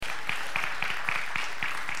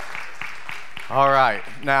All right,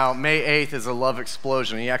 now May 8th is a love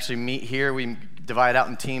explosion. We actually meet here, we divide out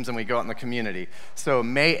in teams, and we go out in the community. So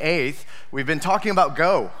May 8th, we've been talking about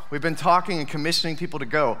go. We've been talking and commissioning people to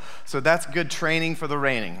go. So that's good training for the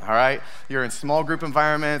reigning, all right? You're in small group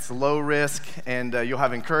environments, low risk, and you'll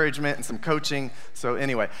have encouragement and some coaching. So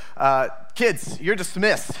anyway, kids, you're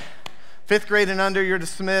dismissed. 5th grade and under, you're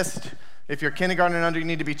dismissed. If you're kindergarten and under, you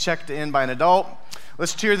need to be checked in by an adult.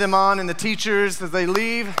 Let's cheer them on and the teachers as they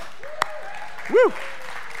leave. Woo!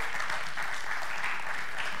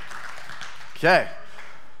 Okay.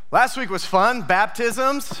 Last week was fun.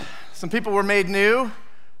 Baptisms. Some people were made new,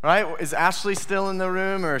 right? Is Ashley still in the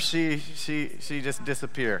room, or she just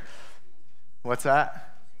disappeared? What's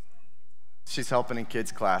that? She's helping in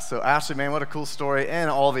kids' class. So Ashley, man, what a cool story, and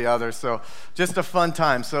all the others. So just a fun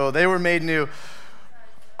time. So they were made new.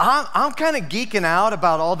 I'm kind of geeking out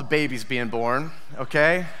about all the babies being born,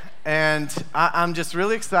 okay? And I'm just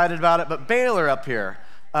really excited about it. But Baylor up here,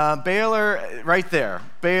 Baylor right there,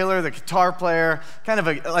 Baylor, the guitar player, kind of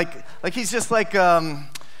like he's just like, he's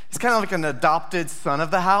kind of like an adopted son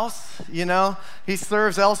of the house, you know? He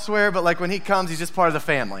serves elsewhere, but like when he comes, he's just part of the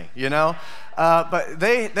family, you know? But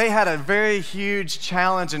they had a very huge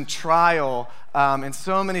challenge and trial and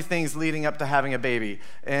so many things leading up to having a baby.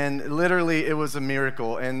 And literally, it was a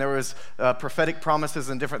miracle. And there was prophetic promises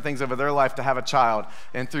and different things over their life to have a child.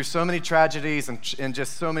 And through so many tragedies and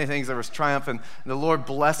just so many things, there was triumph. And the Lord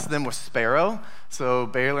blessed them with Sparrow. So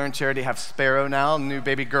Baylor and Charity have Sparrow now, new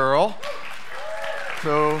baby girl.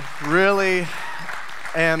 So really,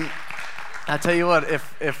 and I tell you what,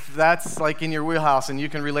 if that's like in your wheelhouse and you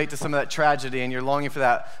can relate to some of that tragedy and you're longing for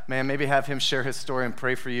that, man, maybe have him share his story and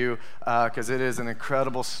pray for you, because it is an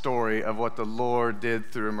incredible story of what the Lord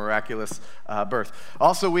did through a miraculous birth.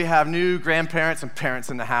 Also, we have new grandparents and parents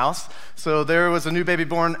in the house. So there was a new baby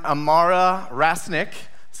born, Amara Rasnick.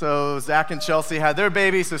 So Zach and Chelsea had their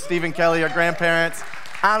baby, so Steve and Kelly are grandparents.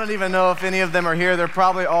 I don't even know if any of them are here. They're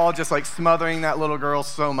probably all just like smothering that little girl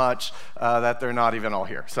so much that they're not even all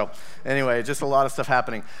here. So anyway, just a lot of stuff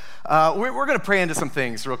happening. We're going to pray into some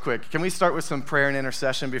things real quick. Can we start with some prayer and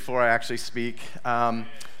intercession before I actually speak?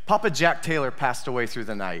 Papa Jack Taylor passed away through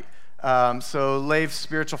the night. So Leif's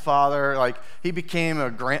spiritual father, like he became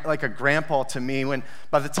like a grandpa to me. When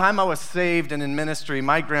by the time I was saved and in ministry,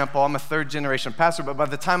 my grandpa, I'm a 3rd generation pastor, but by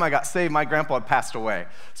the time I got saved, my grandpa had passed away.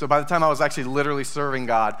 So by the time I was actually literally serving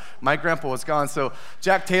God, my grandpa was gone. So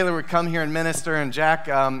Jack Taylor would come here and minister, and Jack,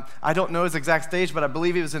 I don't know his exact stage, but I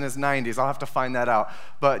believe he was in his 90s. I'll have to find that out.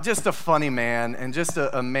 But just a funny man, and just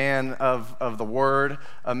a man of the Word,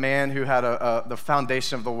 a man who had the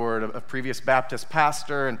foundation of the Word, a previous Baptist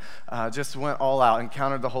pastor, and just went all out,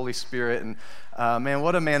 encountered the Holy Spirit, and man,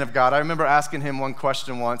 what a man of God. I remember asking him one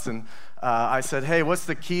question once, and I said, hey, what's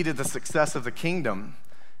the key to the success of the kingdom?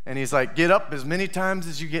 And he's like, get up as many times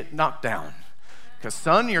as you get knocked down. Because,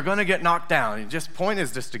 son, you're going to get knocked down. And just point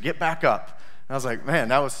is just to get back up. I was like, man,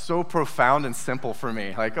 that was so profound and simple for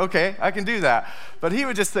me. Like, okay, I can do that. But he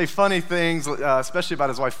would just say funny things, especially about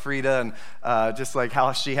his wife Frida, and just like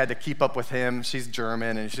how she had to keep up with him. She's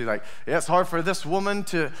German, and she's like, yeah, it's hard for this woman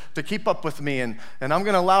to keep up with me, and I'm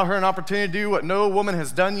going to allow her an opportunity to do what no woman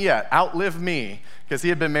has done yet, outlive me. Because he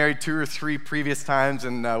had been married 2 or 3 previous times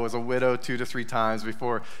and was a widow 2 to 3 times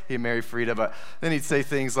before he married Frida. But then he'd say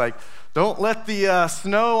things like, don't let the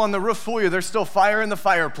snow on the roof fool you. There's still fire in the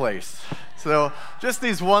fireplace. So just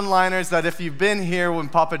these one-liners that if you've been here when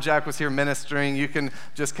Papa Jack was here ministering, you can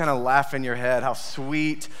just kind of laugh in your head how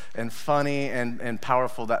sweet and funny and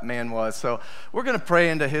powerful that man was. So we're going to pray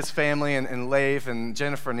into his family and Leif and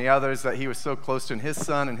Jennifer and the others that he was so close to, and his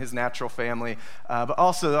son and his natural family. But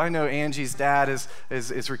also, I know Angie's dad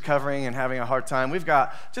is recovering and having a hard time. We've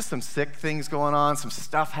got just some sick things going on, some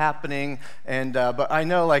stuff happening. And but I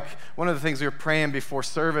know, like, one of the things we were praying before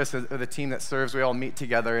service, the team that serves, we all meet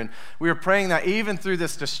together, and we were praying that even through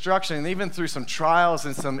this destruction and even through some trials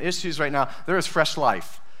and some issues right now, there is fresh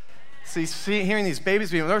life. See, hearing these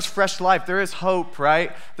babies being, there's fresh life. There is hope,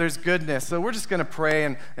 right? There's goodness. So we're just going to pray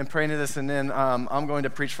and pray into this, and then I'm going to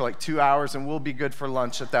preach for like 2 hours, and we'll be good for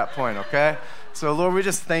lunch at that point, okay? So, Lord, we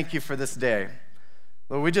just thank you for this day.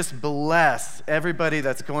 Lord, we just bless everybody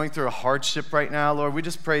that's going through a hardship right now. Lord, we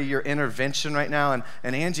just pray your intervention right now,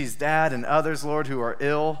 and Angie's dad and others, Lord, who are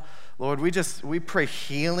ill. Lord, we pray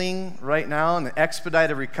healing right now and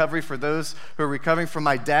expedited recovery for those who are recovering from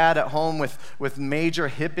my dad at home with major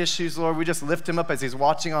hip issues. Lord, we just lift him up as he's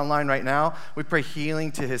watching online right now. We pray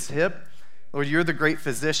healing to his hip. Lord, you're the great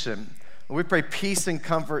physician. We pray peace and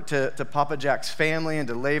comfort to Papa Jack's family and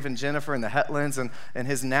to Leif and Jennifer and the Hetlands and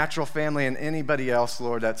his natural family and anybody else,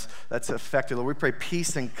 Lord, that's affected. Lord, we pray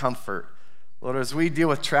peace and comfort. Lord, as we deal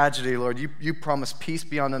with tragedy, Lord, you promise peace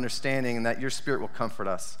beyond understanding and that your Spirit will comfort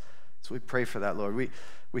us. So we pray for that, Lord.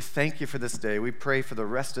 We thank you for this day. We pray for the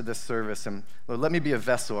rest of this service. And Lord, let me be a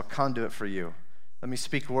vessel, a conduit for you. Let me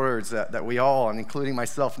speak words that we all, and including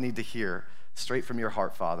myself, need to hear straight from your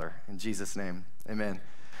heart, Father. In Jesus' name, amen.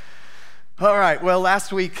 All right, well,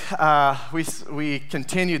 last week we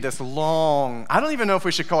continued this long, I don't even know if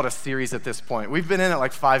we should call it a series at this point. We've been in it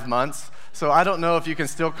like 5 months. So I don't know if you can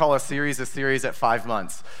still call a series at 5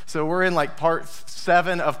 months. So we're in like part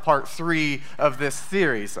 7 of part 3 of this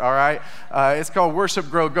series, all right? It's called Worship,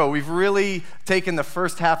 Grow, Go. We've really taken the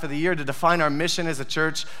first half of the year to define our mission as a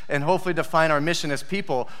church and hopefully define our mission as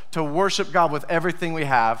people to worship God with everything we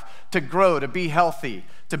have, to grow, to be healthy,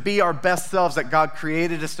 to be our best selves that God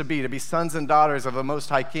created us to be sons and daughters of the Most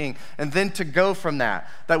High King, and then to go from that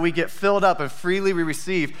we get filled up and freely we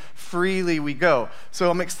receive, freely we go. So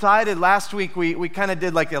I'm excited. Last week we kind of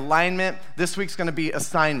did like alignment. This week's going to be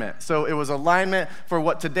assignment. So it was alignment for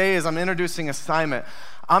what today is. I'm introducing assignment.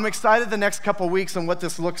 I'm excited the next couple weeks on what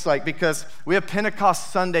this looks like because we have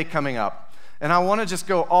Pentecost Sunday coming up. And I want to just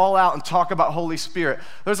go all out and talk about Holy Spirit.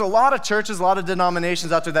 There's a lot of churches, a lot of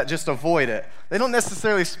denominations out there that just avoid it. They don't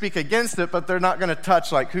necessarily speak against it, but they're not going to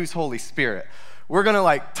touch like who's Holy Spirit. We're going to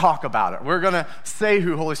like talk about it. We're going to say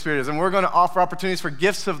who Holy Spirit is, and we're going to offer opportunities for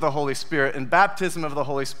gifts of the Holy Spirit and baptism of the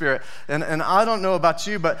Holy Spirit. And I don't know about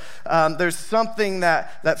you, but there's something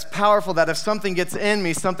that's powerful that if something gets in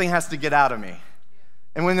me, something has to get out of me.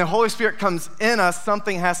 And when the Holy Spirit comes in us,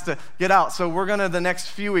 something has to get out. So we're going to, the next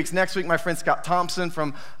few weeks, next week, my friend Scott Thompson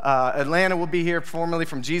from Atlanta will be here, formerly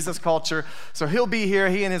from Jesus Culture. So he'll be here,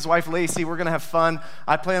 he and his wife Lacey. We're going to have fun.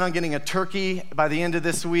 I plan on getting a turkey by the end of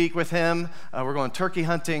this week with him. We're going turkey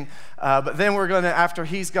hunting. But then we're going to, after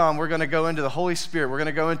he's gone, we're going to go into the Holy Spirit. We're going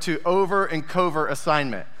to go into over and covert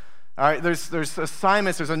assignment. All right, there's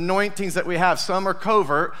assignments, there's anointings that we have. Some are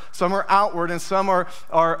covert, some are outward, and some are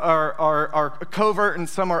covert, and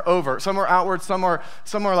some are overt. Some are outward, some are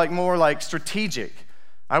like more like strategic.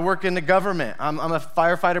 I work in the government. I'm a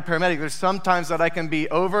firefighter paramedic. There's sometimes that I can be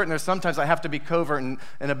overt, and there's sometimes I have to be covert and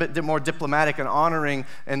a bit more diplomatic and honoring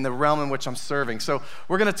in the realm in which I'm serving. So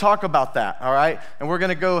we're going to talk about that, all right? And we're going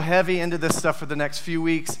to go heavy into this stuff for the next few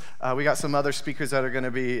weeks. We got some other speakers that are going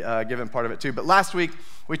to be giving part of it too. But last week,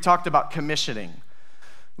 we talked about commissioning.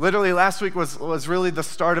 Literally, last week was really the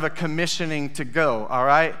start of a commissioning to go, all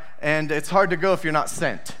right? And it's hard to go if you're not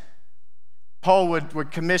sent. Paul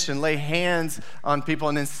would commission, lay hands on people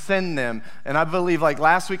and then send them. And I believe like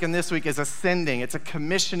last week and this week is a sending. It's a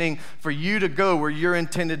commissioning for you to go where you're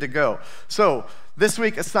intended to go. So this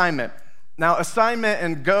week, assignment. Now, assignment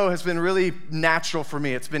and go has been really natural for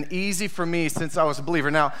me. It's been easy for me since I was a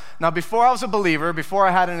believer. Now, before I was a believer, before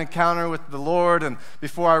I had an encounter with the Lord and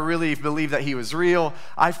before I really believed that he was real,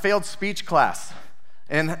 I failed speech class.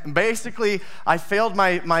 And basically, I failed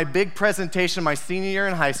my big presentation my senior year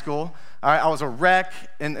in high school. All right, I was a wreck,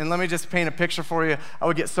 and let me just paint a picture for you. I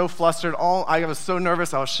would get so flustered. I was so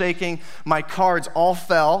nervous. I was shaking. My cards all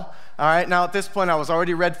fell. All right, now at this point, I was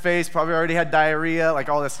already red-faced, probably already had diarrhea, like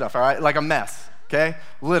all this stuff, all right? Like a mess, okay?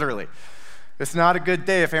 Literally. It's not a good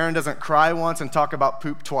day if Aaron doesn't cry once and talk about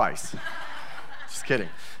poop twice. Just kidding.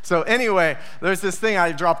 So anyway, there's this thing,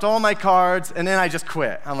 I dropped all my cards, and then I just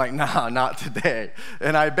quit. I'm like, no, not today.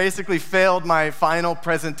 And I basically failed my final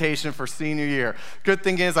presentation for senior year. Good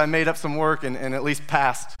thing is I made up some work and at least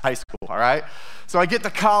passed high school, all right? So I get to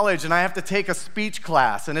college, and I have to take a speech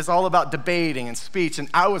class, and it's all about debating and speech, and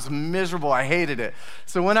I was miserable. I hated it.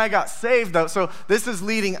 So when I got saved, though, so this is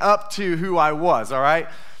leading up to who I was, all right?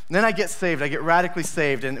 And then I get saved. I get radically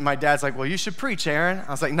saved. And my dad's like, well, you should preach, Aaron.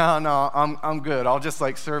 I was like, no, I'm good. I'll just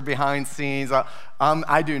like serve behind scenes.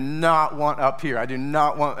 I do not want up here. I do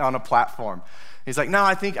not want on a platform. He's like, no,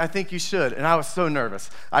 I think you should. And I was so nervous.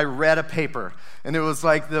 I read a paper, and it was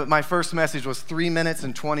like my first message was 3 minutes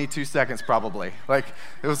and 22 seconds probably. Like,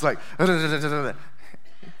 it was like,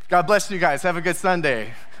 God bless you guys. Have a good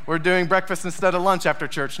Sunday. We're doing breakfast instead of lunch after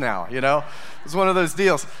church now, you know? It's one of those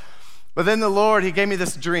deals. But then the Lord, he gave me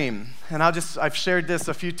this dream, and I've shared this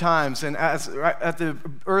a few times, and at the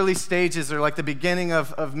early stages, or like the beginning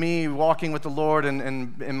of me walking with the Lord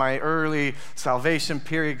and in my early salvation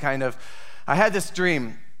period kind of, I had this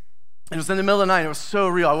dream. It was in the middle of the night. It was so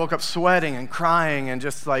real. I woke up sweating and crying and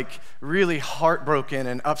just like really heartbroken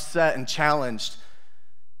and upset and challenged.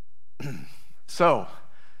 So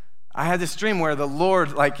I had this dream where the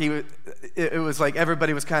Lord, like it was like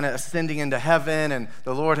everybody was kind of ascending into heaven, and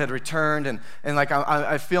the Lord had returned, and like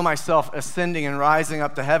I feel myself ascending and rising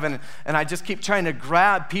up to heaven, and I just keep trying to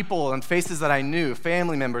grab people and faces that I knew,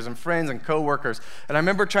 family members and friends and coworkers, and I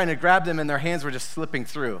remember trying to grab them and their hands were just slipping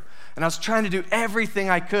through, and I was trying to do everything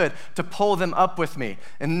I could to pull them up with me,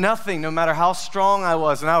 and nothing, no matter how strong I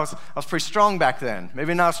was, and I was pretty strong back then,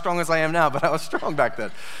 maybe not as strong as I am now, but I was strong back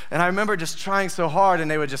then, and I remember just trying so hard, and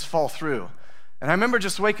they would just fall through. And I remember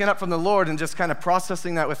just waking up from the Lord and just kind of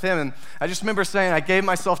processing that with him. And I just remember saying I gave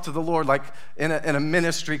myself to the Lord like in a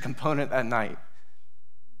ministry component that night.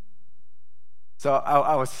 So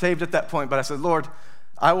I was saved at that point, but I said, Lord,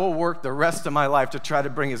 I will work the rest of my life to try to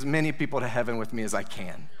bring as many people to heaven with me as I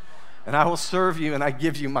can. And I will serve you, and I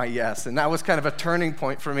give you my yes. And that was kind of a turning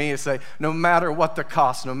point for me to say, no matter what the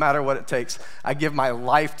cost, no matter what it takes, I give my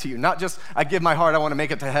life to you. Not just I give my heart, I want to make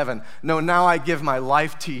it to heaven. No, now I give my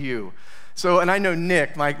life to you. So, and I know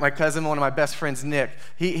Nick, my cousin, one of my best friends, Nick,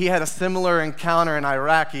 he had a similar encounter in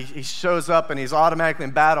Iraq. He shows up and he's automatically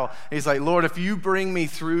in battle. He's like, Lord, if you bring me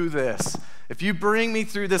through this, if you bring me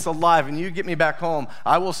through this alive and you get me back home,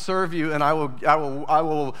 I will serve you and I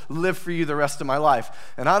will live for you the rest of my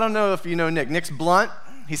life. And I don't know if you know Nick. Nick's blunt.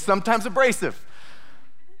 He's sometimes abrasive.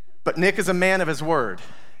 But Nick is a man of his word.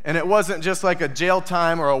 And it wasn't just like a jail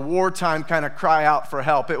time or a wartime kind of cry out for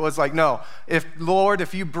help. It was like, no, Lord,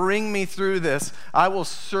 if you bring me through this, I will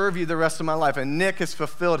serve you the rest of my life. And Nick has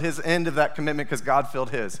fulfilled his end of that commitment because God filled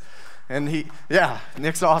his. And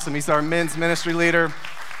Nick's awesome. He's our men's ministry leader.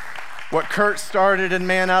 What Kurt started in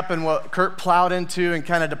Man Up and what Kurt plowed into and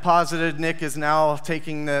kind of deposited, Nick is now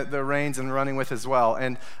taking the reins and running with as well.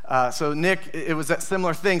 And so Nick, it was that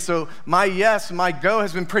similar thing. So my go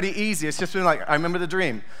has been pretty easy. It's just been like, I remember the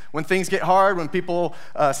dream. When things get hard, when people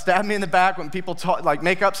stab me in the back, when people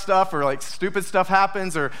make up stuff or like stupid stuff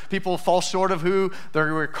happens or people fall short of who they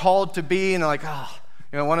were called to be and they're like, oh,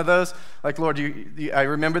 one of those, like, Lord, I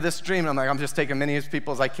remember this dream. And I'm like, I'm just taking many as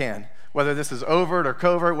people as I can. Whether this is overt or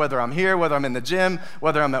covert, whether I'm here, whether I'm in the gym,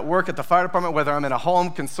 whether I'm at work at the fire department, whether I'm in a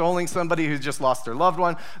home consoling somebody who's just lost their loved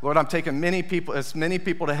one. Lord, I'm taking as many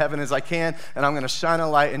people to heaven as I can, and I'm going to shine a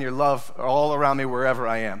light in your love all around me wherever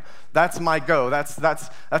I am. That's my go.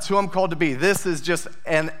 That's who I'm called to be. This is just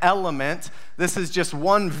an element. This is just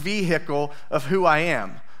one vehicle of who I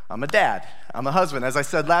am. I'm a dad. I'm a husband. As I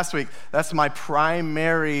said last week, that's my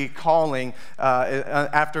primary calling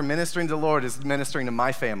after ministering to the Lord is ministering to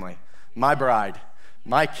my family. My bride,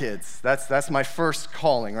 my kids. That's my first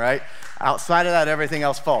calling, right? Outside of that, everything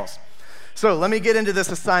else falls. So let me get into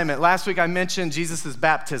this assignment. Last week I mentioned Jesus'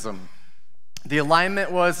 baptism. The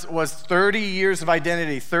alignment was 30 years of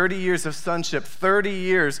identity, 30 years of sonship, 30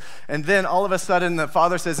 years, and then all of a sudden the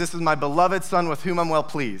Father says, this is my beloved Son with whom I'm well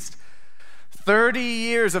pleased. 30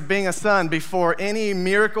 years of being a son before any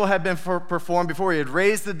miracle had been performed, before he had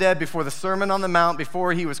raised the dead, before the Sermon on the Mount,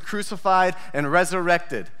 before he was crucified and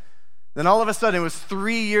resurrected. Then all of a sudden, it was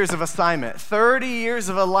 3 years of assignment, 30 years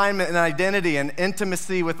of alignment and identity and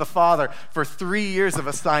intimacy with the Father for 3 years of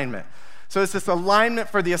assignment. So it's this alignment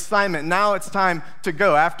for the assignment. Now it's time to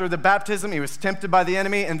go. After the baptism, he was tempted by the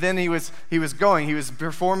enemy, and then he was going. He was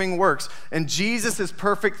performing works. And Jesus is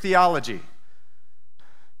perfect theology.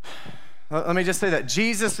 Let me just say that.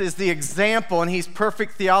 Jesus is the example, and he's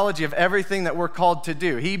perfect theology of everything that we're called to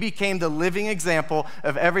do. He became the living example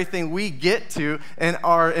of everything we get to and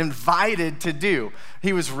are invited to do.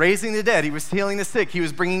 He was raising the dead. He was healing the sick. He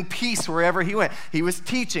was bringing peace wherever he went. He was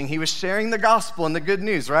teaching. He was sharing the gospel and the good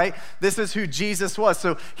news, right? This is who Jesus was.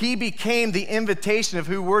 So he became the invitation of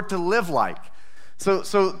who we're to live like.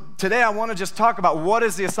 So today I want to just talk about what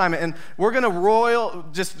is the assignment. And we're going to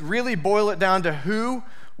just really boil it down to who,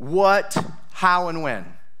 what, how, and when.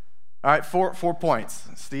 All right, four points.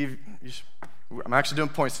 Steve, I'm actually doing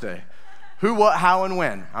points today. Who, what, how, and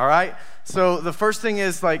when, all right? So the first thing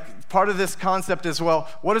is, like, part of this concept is, well,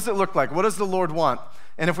 what does it look like? What does the Lord want?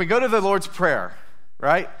 And if we go to the Lord's Prayer,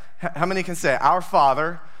 right? How many can say it? Our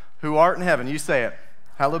Father, who art in heaven. You say it.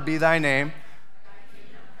 Hallowed be thy name.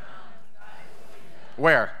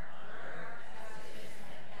 Where?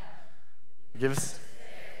 Give us...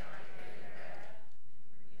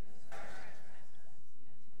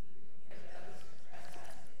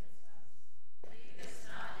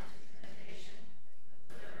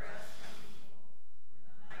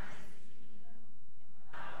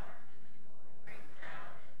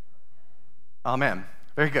 Amen.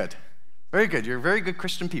 Very good. Very good. You're very good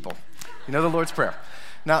Christian people. You know the Lord's Prayer.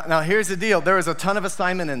 Now here's the deal. There is a ton of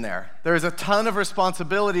assignment in there. There is a ton of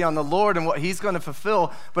responsibility on the Lord and what he's going to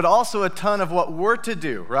fulfill, but also a ton of what we're to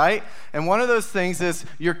do, right? And one of those things is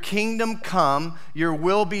your kingdom come, your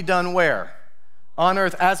will be done where? On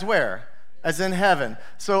earth as where? As in heaven.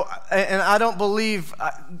 So, and I don't believe,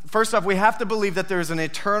 first off, we have to believe that there's an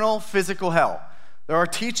eternal physical hell. There are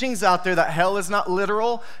teachings out there that hell is not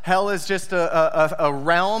literal. Hell is just a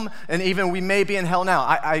realm, and even we may be in hell now.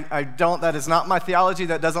 That is not my theology.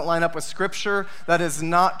 That doesn't line up with Scripture. That is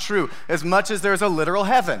not true. As much as there's a literal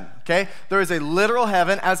heaven, okay? There is a literal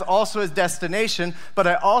heaven as also a destination, but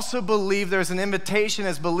I also believe there's an invitation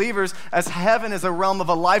as believers, as heaven is a realm of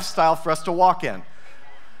a lifestyle for us to walk in.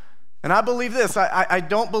 And I believe this, I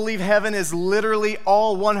don't believe heaven is literally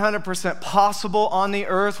all 100% possible on the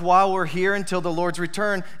earth while we're here until the Lord's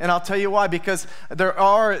return. And I'll tell you why, because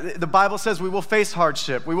the Bible says we will face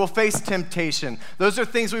hardship, we will face temptation. Those are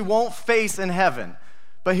things we won't face in heaven.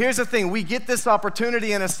 But here's the thing, we get this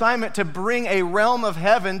opportunity and assignment to bring a realm of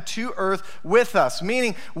heaven to earth with us,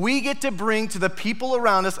 meaning we get to bring to the people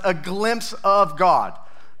around us a glimpse of God,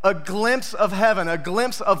 a glimpse of heaven, a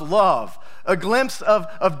glimpse of love, a glimpse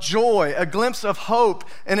of joy, a glimpse of hope.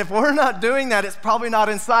 And if we're not doing that, it's probably not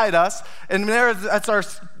inside us. And that's our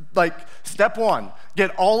step one. Get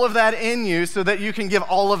all of that in you so that you can give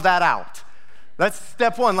all of that out. That's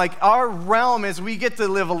step one. Our realm is we get to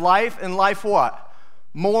live a life, and life what?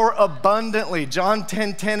 More abundantly. John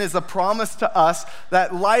 10:10 is a promise to us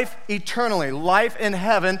that life eternally, life in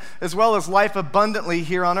heaven, as well as life abundantly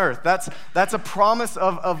here on earth. That's a promise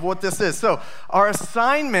of what this is. So our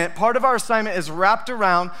assignment, part of our assignment is wrapped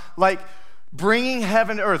around bringing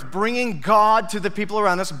heaven to earth, bringing God to the people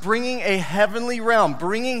around us, bringing a heavenly realm,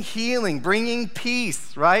 bringing healing, bringing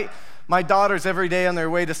peace, right? My daughters, every day on their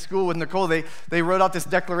way to school with Nicole, they wrote out this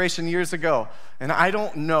declaration years ago, and I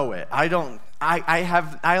don't know it. I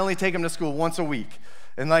only take them to school once a week,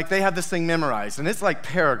 and they have this thing memorized, and it's like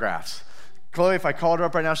paragraphs. Chloe, if I called her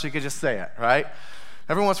up right now, she could just say it, right?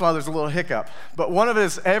 Every once in a while, there's a little hiccup, but one of it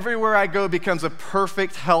is everywhere I go becomes a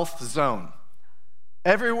perfect health zone.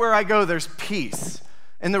 Everywhere I go, there's peace.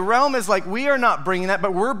 And the realm is we are not bringing that,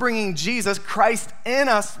 but we're bringing Jesus, Christ in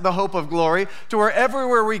us, the hope of glory, to where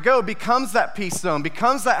everywhere we go becomes that peace zone,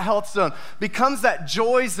 becomes that health zone, becomes that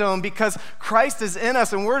joy zone, because Christ is in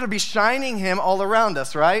us and we're to be shining him all around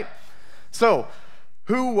us, right? So,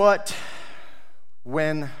 who, what,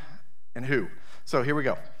 when, and who. So here we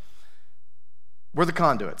go. We're the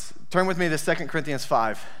conduits. Turn with me to 2 Corinthians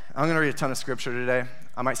 5. I'm going to read a ton of scripture today.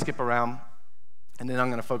 I might skip around. And then I'm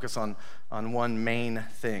going to focus on one main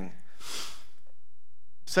thing.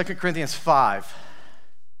 2 Corinthians 5.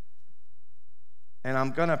 And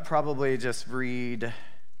I'm going to probably let's just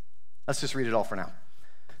read it all for now.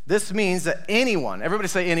 This means that anyone, everybody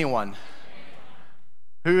say anyone.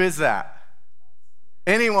 Who is that?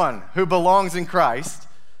 Anyone who belongs in Christ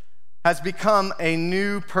has become a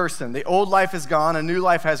new person. The old life is gone, a new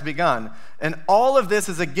life has begun. And all of this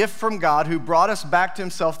is a gift from God who brought us back to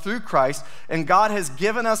himself through Christ, and God has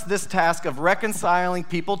given us this task of reconciling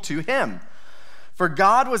people to him. For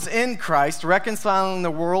God was in Christ, reconciling the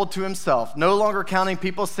world to himself, no longer counting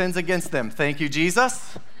people's sins against them. Thank you,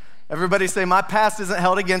 Jesus. Everybody say, my past isn't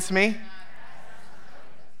held against me.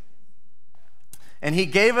 And he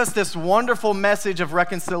gave us this wonderful message of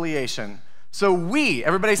reconciliation. So we,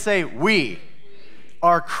 everybody say we,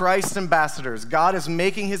 are Christ's ambassadors. God is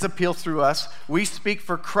making his appeal through us. We speak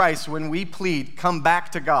for Christ when we plead, come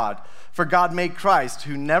back to God. For God made Christ,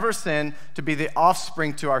 who never sinned, to be the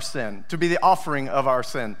offspring to our sin, to be the offering of our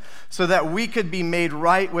sin, so that we could be made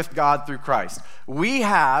right with God through Christ. We,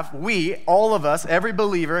 all of us, every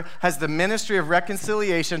believer, has the ministry of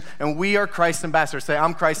reconciliation, and we are Christ's ambassadors. Say,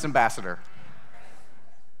 I'm Christ's ambassador.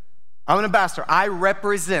 I'm an ambassador. I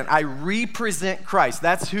represent Christ.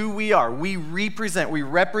 That's who we are. We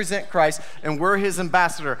represent Christ, and we're his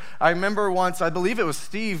ambassador. I remember once, I believe it was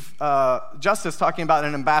Steve Justice talking about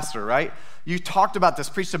an ambassador, right? You talked about this,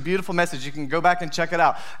 preached a beautiful message. You can go back and check it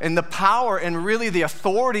out. And the power and really the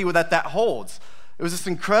authority that holds. It was this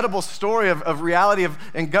incredible story of reality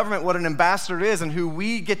in government, what an ambassador is and who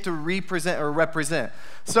we get to represent.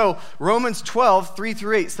 So Romans 12,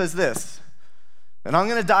 3-8 says this. And I'm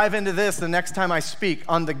going to dive into this the next time I speak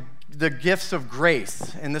on the gifts of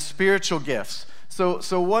grace and the spiritual gifts.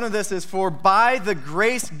 So one of this is, for by the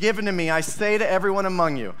grace given to me, I say to everyone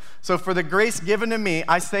among you. So for the grace given to me,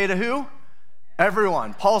 I say to who?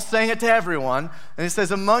 Everyone. Paul's saying it to everyone. And it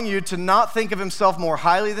says, among you, to not think of himself more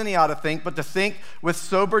highly than he ought to think, but to think with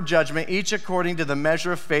sober judgment, each according to the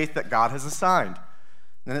measure of faith that God has assigned.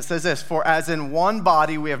 And it says this, for as in one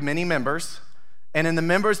body we have many members, and in the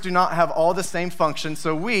members do not have all the same function,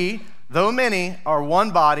 so we, though many, are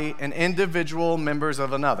one body and individual members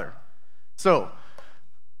of another. So,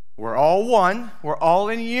 we're all one, we're all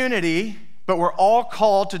in unity, but we're all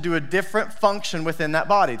called to do a different function within that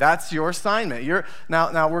body. That's your assignment.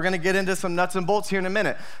 Now we're going to get into some nuts and bolts here in a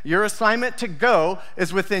minute. Your assignment to go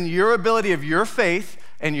is within your ability of your faith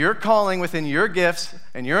and your calling, within your gifts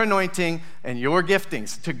and your anointing and your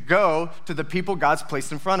giftings, to go to the people God's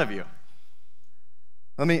placed in front of you.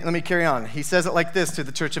 Let me carry on. He says it like this to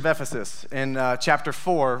the church of Ephesus in chapter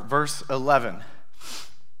 4, verse 11.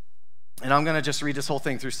 And I'm going to just read this whole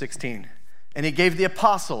thing through 16. And he gave the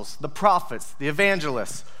apostles, the prophets, the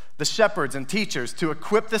evangelists, the shepherds and teachers to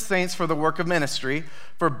equip the saints for the work of ministry,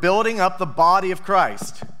 for building up the body of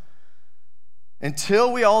Christ,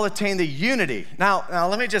 until we all attain the unity. Now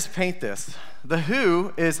let me just paint this. The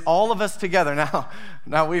who is all of us together.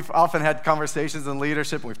 Now we've often had conversations in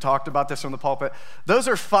leadership, and we've talked about this from the pulpit. Those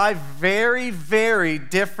are 5 very, very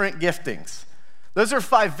different giftings. Those are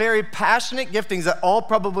 5 very passionate giftings that all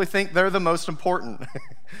probably think they're the most important.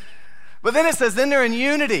 But then it says, then they're in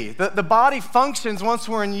unity. The body functions once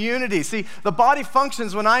we're in unity. See, the body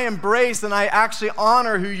functions when I embrace and I actually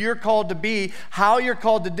honor who you're called to be, how you're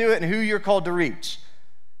called to do it, and who you're called to reach.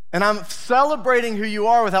 And I'm celebrating who you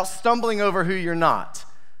are without stumbling over who you're not.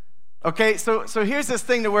 Okay, so here's this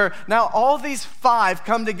thing to where now all these 5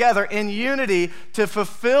 come together in unity to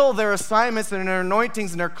fulfill their assignments and their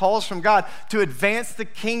anointings and their calls from God to advance the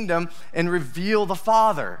kingdom and reveal the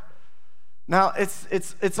Father. Now,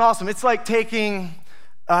 it's awesome. It's like taking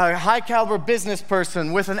a high-caliber business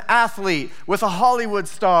person with an athlete, with a Hollywood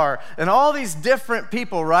star, and all these different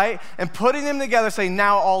people, right? And putting them together, saying,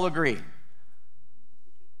 now all agree.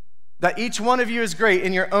 That each one of you is great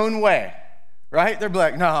in your own way, right? They're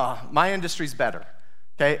like, no, my industry's better.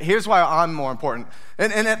 Okay, here's why I'm more important.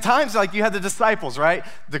 And at times, like you had the disciples, right?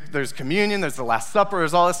 There's communion, there's the Last Supper,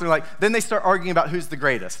 there's all this. And then they start arguing about who's the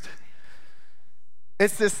greatest.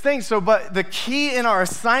 It's this thing. But the key in our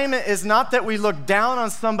assignment is not that we look down on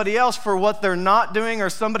somebody else for what they're not doing or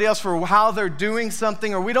somebody else for how they're doing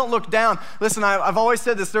something, or we don't look down. Listen, I've always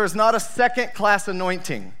said this, there is not a second-class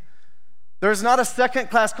anointing. There's not a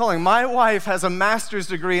second-class calling. My wife has a master's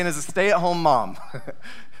degree and is a stay-at-home mom.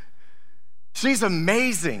 She's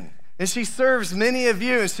amazing, and she serves many of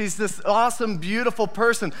you, and she's this awesome, beautiful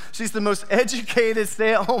person. She's the most educated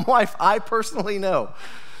stay-at-home wife I personally know.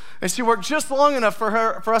 And she worked just long enough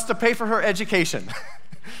for us to pay for her education.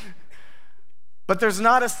 But there's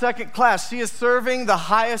not a second class. She is serving the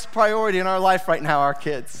highest priority in our life right now, our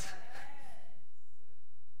kids.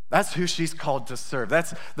 That's who she's called to serve.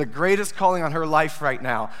 That's the greatest calling on her life right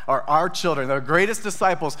now, are our children. The greatest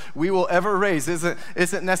disciples we will ever raise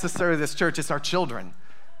isn't necessarily this church, it's our children.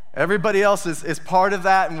 Everybody else is part of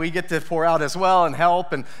that, and we get to pour out as well and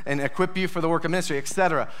help and equip you for the work of ministry,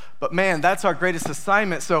 etc. But man, that's our greatest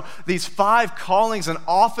assignment. So these 5 callings and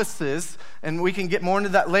offices, and we can get more into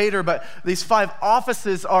that later, but these 5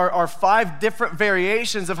 offices are 5 different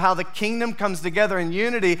variations of how the kingdom comes together in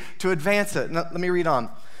unity to advance it. Now, let me read on.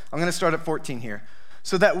 I'm going to start at 14 here.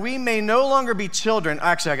 So that we may no longer be children,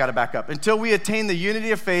 actually I got to back up, until we attain the unity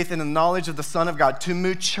of faith and the knowledge of the Son of God, to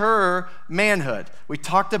mature manhood. We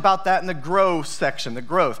talked about that in the grow section, the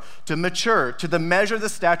growth, to mature, to the measure, the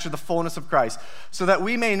stature, the fullness of Christ, so that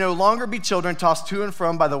we may no longer be children tossed to and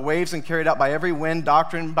from by the waves and carried out by every wind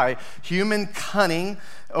doctrine, by human cunning,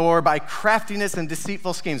 or by craftiness and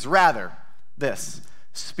deceitful schemes. Rather, this,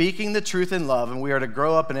 speaking the truth in love, and we are to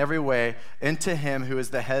grow up in every way into him who is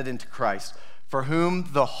the head, into Christ, for whom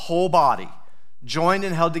the whole body, joined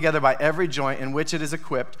and held together by every joint in which it is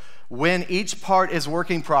equipped, when each part is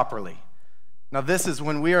working properly. Now this is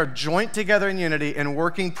when we are joined together in unity and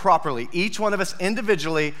working properly, each one of us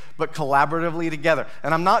individually, but collaboratively together.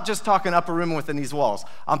 And I'm not just talking upper room within these walls.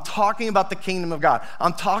 I'm talking about the kingdom of God.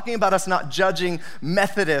 I'm talking about us not judging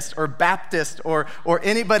Methodist or Baptist or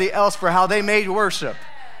anybody else for how they may worship,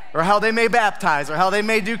 or how they may baptize, or how they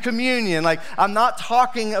may do communion. Like, I'm not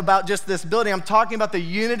talking about just this building. I'm talking about the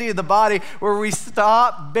unity of the body, where we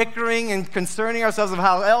stop bickering and concerning ourselves of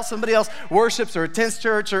how else somebody else worships or attends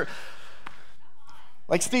church, or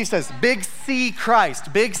like Steve says, big C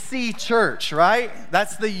Christ, big C church, right?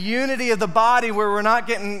 That's the unity of the body, where we're not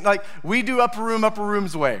getting, like, we do upper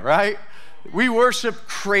room's way, right? We worship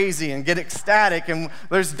crazy and get ecstatic, and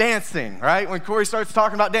there's dancing, right? When Corey starts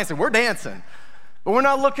talking about dancing, we're dancing. But we're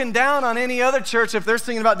not looking down on any other church if they're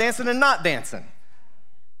singing about dancing and not dancing.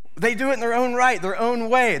 They do it in their own right, their own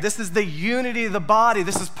way. This is the unity of the body.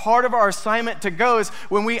 This is part of our assignment to go, is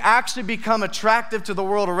when we actually become attractive to the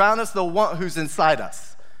world around us, they'll want who's inside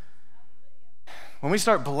us. When we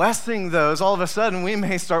start blessing those, all of a sudden we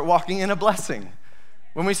may start walking in a blessing.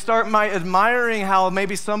 When we start admiring how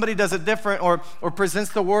maybe somebody does it different or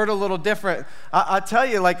presents the word a little different, I tell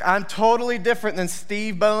you, like, I'm totally different than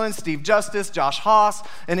Steve Bowen, Steve Justice, Josh Haas,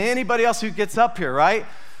 and anybody else who gets up here, right?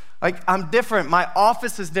 Like, I'm different. My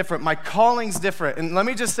office is different. My calling's different. And let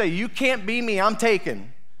me just say, you can't be me. I'm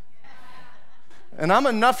taken. And I'm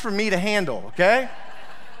enough for me to handle, okay?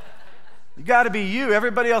 You got to be you.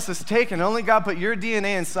 Everybody else is taken. Only God put your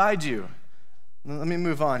DNA inside you. Let me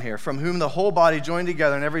move on here. From whom the whole body joined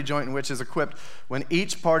together and every joint in which is equipped, when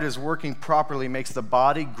each part is working properly, makes the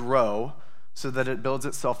body grow so that it builds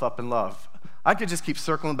itself up in love. I could just keep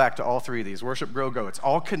circling back to all three of these. Worship, grow, go. It's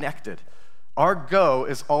all connected. Our go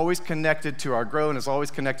is always connected to our grow and is always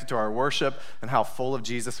connected to our worship and how full of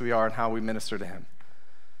Jesus we are and how we minister to him.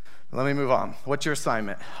 Let me move on. What's your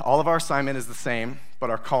assignment? All of our assignment is the same, but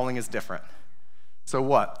our calling is different. So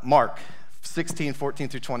what? Mark 16, 14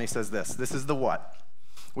 through 20 says this. This is the what.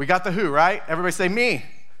 We got the who, right? Everybody say me.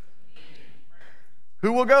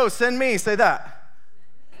 Who will go? Send me. Say that.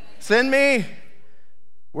 Send me.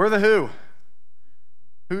 We're the who.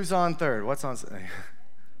 Who's on third? What's on second?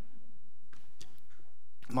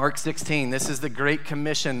 Mark 16, this is the Great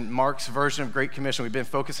Commission, Mark's version of Great Commission. We've been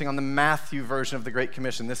focusing on the Matthew version of the Great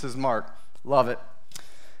Commission. This is Mark. Love it.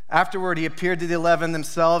 Afterward, he appeared to the 11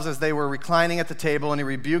 themselves as they were reclining at the table, and he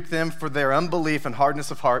rebuked them for their unbelief and hardness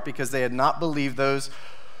of heart because they had not believed those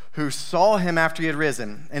who saw him after he had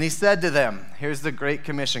risen. And he said to them, here's the Great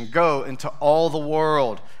Commission, go into all the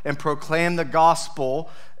world and proclaim the gospel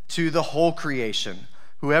to the whole creation.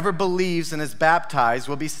 Whoever believes and is baptized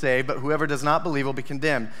will be saved, but whoever does not believe will be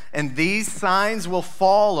condemned. And these signs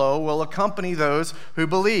will accompany those who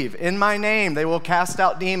believe. In my name, they will cast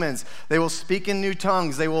out demons. They will speak in new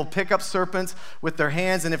tongues. They will pick up serpents with their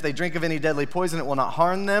hands, and if they drink of any deadly poison, it will not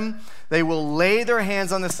harm them. They will lay their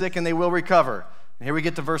hands on the sick, and they will recover. And here we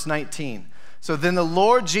get to verse 19. So then the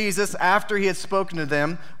Lord Jesus, after he had spoken to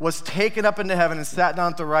them, was taken up into heaven and sat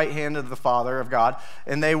down at the right hand of the Father of God.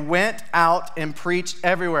 And they went out and preached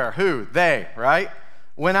everywhere. Who? They, right?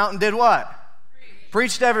 Went out and did what?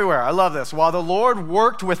 Preached everywhere. I love this. While the Lord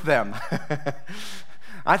worked with them.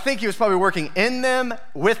 I think he was probably working in them,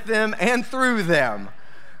 with them, and through them.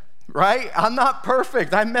 Right? I'm not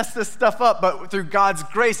perfect. I mess this stuff up, but through God's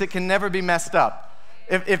grace, it can never be messed up.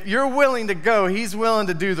 If you're willing to go, he's willing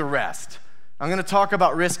to do the rest. I'm going to talk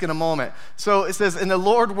about risk in a moment. So it says, and the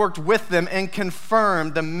Lord worked with them and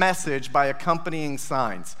confirmed the message by accompanying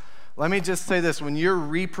signs. Let me just say this. When you're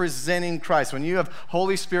representing Christ, when you have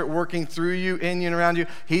Holy Spirit working through you, in you, and around you,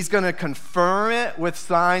 he's going to confirm it with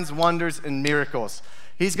signs, wonders, and miracles.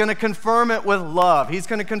 He's going to confirm it with love. He's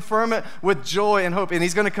going to confirm it with joy and hope, and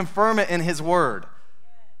he's going to confirm it in his word.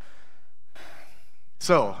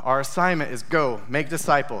 So our assignment is go, make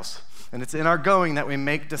disciples. And it's in our going that we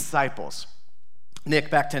make disciples.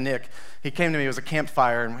 Back to Nick. He came to me, it was a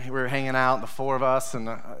campfire, and we were hanging out, the four of us, and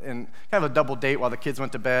kind of a double date while the kids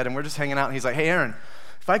went to bed, and we're just hanging out, and he's like, hey, Aaron,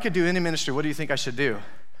 if I could do any ministry, what do you think I should do?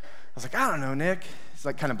 I was like, I don't know, Nick. He's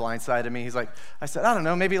like kind of blindsided me. I said, I don't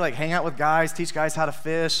know, maybe like hang out with guys, teach guys how to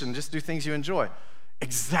fish, and just do things you enjoy.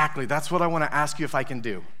 Exactly, that's what I want to ask you if I can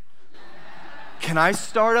do. Can I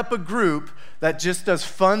start up a group that just does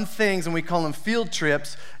fun things, and we call them field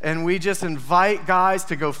trips, and we just invite guys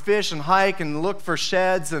to go fish and hike and look for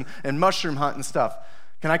sheds and mushroom hunt and stuff?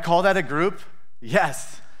 Can I call that a group?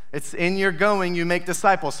 Yes. It's in your going, you make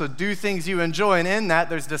disciples. So do things you enjoy, and in that,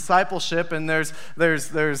 there's discipleship, and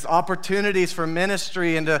there's opportunities for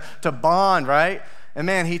ministry and to bond, right? And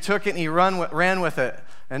man, he took it and he ran with it.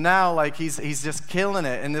 And now, like, he's just killing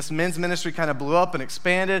it. And this men's ministry kind of blew up and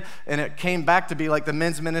expanded, and it came back to be like the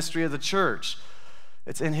men's ministry of the church.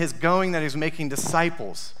 It's in his going that he's making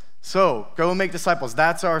disciples. So, go make disciples.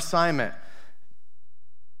 That's our assignment.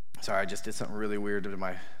 Sorry, I just did something really weird to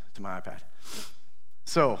my iPad.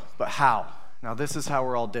 So, but how? Now, this is how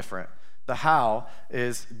we're all different. The how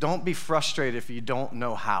is, don't be frustrated if you don't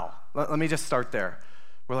know how. Let me just start there.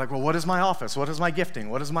 We're like, well, what is my office? What is my gifting?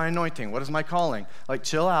 What is my anointing? What is my calling? Like,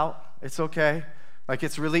 chill out. It's okay. Like,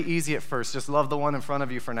 it's really easy at first. Just love the one in front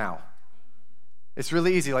of you for now. It's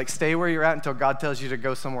really easy. Like, stay where you're at until God tells you to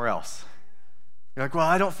go somewhere else. You're like, well,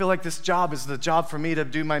 I don't feel like this job is the job for me to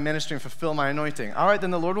do my ministry and fulfill my anointing. All right,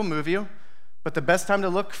 then the Lord will move you. But the best time to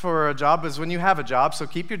look for a job is when you have a job. So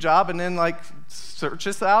keep your job and then, like, search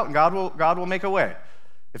this out, and God will make a way.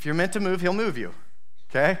 If you're meant to move, he'll move you.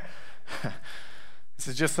 Okay? This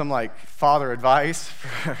is just some like father advice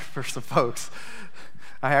for some folks.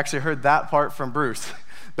 I actually heard that part from Bruce.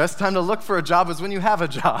 Best time to look for a job is when you have a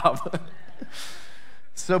job.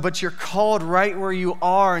 So, but you're called right where you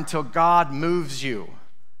are until God moves you.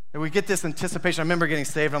 And we get this anticipation. I remember getting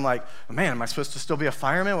saved. I'm like, oh, man, am I supposed to still be a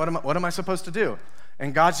fireman? What am I supposed to do?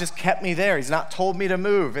 And God's just kept me there. He's not told me to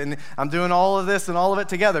move. And I'm doing all of this and all of it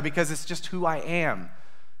together because it's just who I am.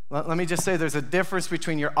 Let me just say there's a difference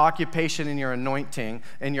between your occupation and your anointing.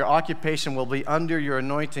 And your occupation will be under your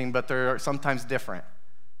anointing, but they're sometimes different.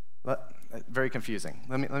 Very confusing.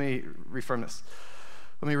 Let me reframe this.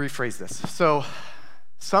 Let me rephrase this. So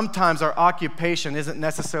sometimes our occupation isn't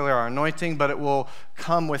necessarily our anointing, but it will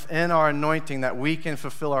come within our anointing that we can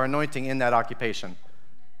fulfill our anointing in that occupation.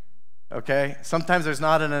 Okay? Sometimes there's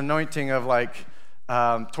not an anointing of like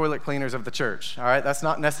toilet cleaners of the church, all right? That's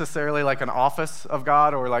not necessarily like an office of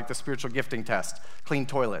God or like the spiritual gifting test, clean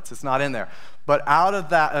toilets. It's not in there. But out of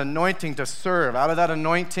that anointing to serve, out of that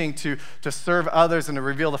anointing to serve others and to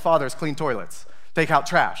reveal the Father is clean toilets. Take out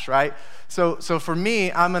trash, right? So for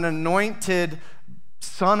me, I'm an anointed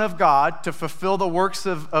Son of God to fulfill the works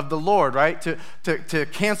of the Lord, right? To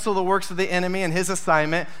cancel the works of the enemy and his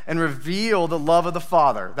assignment and reveal the love of the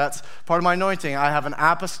Father. That's part of my anointing. I have an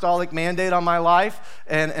apostolic mandate on my life,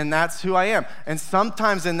 and that's who I am. And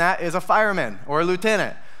sometimes in that is a fireman or a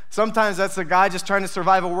lieutenant. Sometimes that's a guy just trying to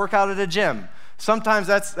survive a workout at a gym. Sometimes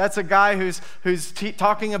that's a guy who's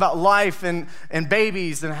talking about life and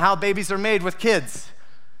babies and how babies are made with kids.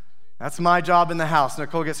 That's my job in the house.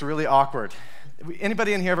 Nicole gets really awkward.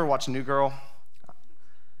 Anybody in here ever watch New Girl?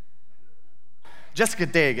 Jessica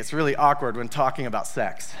Day gets really awkward when talking about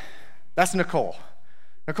sex. That's Nicole.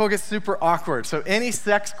 Nicole gets super awkward, so any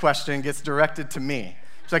sex question gets directed to me.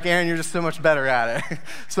 She's like, Aaron, you're just so much better at it.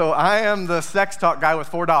 So I am the sex talk guy with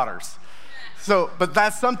 4 daughters. But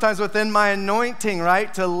that's sometimes within my anointing,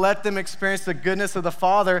 right? To let them experience the goodness of the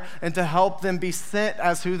Father and to help them be sent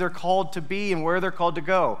as who they're called to be and where they're called to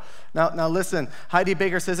go. Now listen, Heidi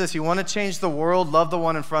Baker says this, you want to change the world, love the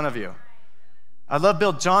one in front of you. I love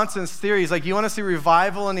Bill Johnson's theory. He's like, you want to see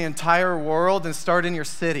revival in the entire world and start in your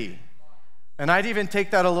city. And I'd even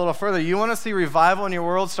take that a little further. You want to see revival in your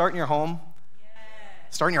world, start in your home.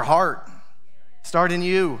 Start in your heart. Start in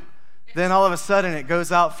you. Then all of a sudden it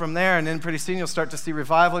goes out from there, and then pretty soon you'll start to see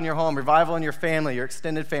revival in your home, revival in your family, your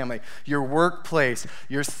extended family, your workplace,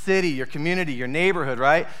 your city, your community, your neighborhood,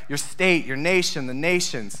 right? Your state, your nation, the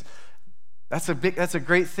nations. That's a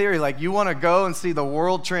great theory. Like you want to go and see the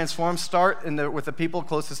world transform, start with the people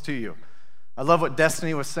closest to you. I love what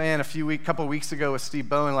Destiny was saying a couple weeks ago with Steve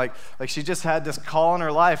Bowen. Like she just had this call in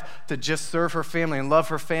her life to just serve her family and love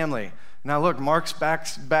her family. Now look, Mark's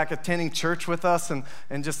back attending church with us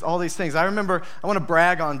and just all these things. I remember, I want to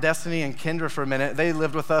brag on Destiny and Kendra for a minute. They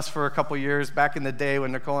lived with us for a couple years back in the day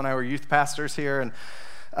when Nicole and I were youth pastors here. And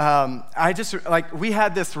we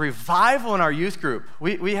had this revival in our youth group.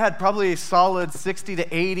 We had probably a solid 60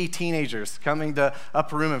 to 80 teenagers coming to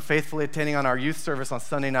Upper Room and faithfully attending on our youth service on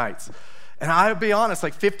Sunday nights. And I'll be honest,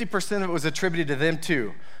 like 50% of it was attributed to them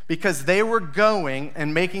too, because they were going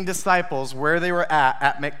and making disciples where they were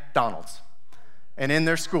at McDonald's and in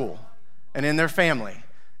their school and in their family.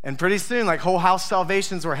 And pretty soon, like whole house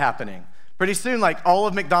salvations were happening. Pretty soon, like all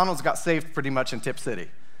of McDonald's got saved pretty much in Tip City.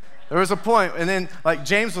 There was a point, and then like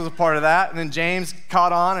James was a part of that, and then James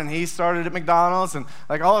caught on and he started at McDonald's, and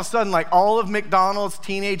like all of a sudden, like all of McDonald's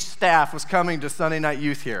teenage staff was coming to Sunday night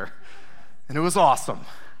youth here. And it was awesome.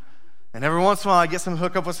 And every once in a while, I get some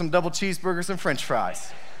hookup with some double cheeseburgers and french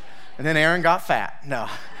fries. And then Aaron got fat. No.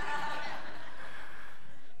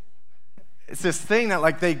 It's this thing that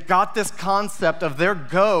like they got this concept of their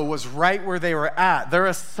go was right where they were at. Their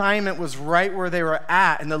assignment was right where they were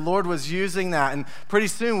at. And the Lord was using that. And pretty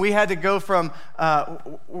soon we had to go from,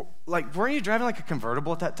 weren't you driving like a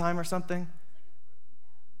convertible at that time or something?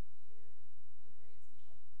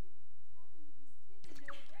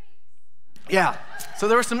 Yeah. So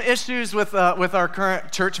there were some issues with our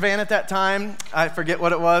current church van at that time. I forget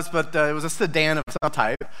what it was, but it was a sedan of some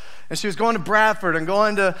type. And she was going to Bradford and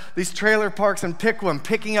going to these trailer parks and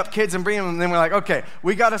picking up kids and bringing them. And then we're like, okay,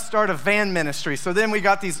 we got to start a van ministry. So then we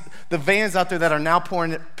got the vans out there that are now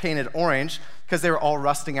painted orange because they were all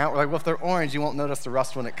rusting out. We're like, well, if they're orange, you won't notice the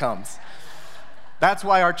rust when it comes. That's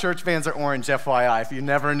why our church vans are orange, FYI, if you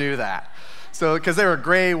never knew that. So, because they were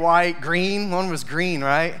gray, white, green. One was green,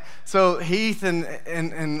 right? So Heath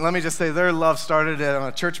and let me just say, their love started on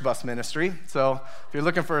a church bus ministry. So if you're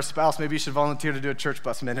looking for a spouse, maybe you should volunteer to do a church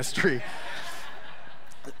bus ministry.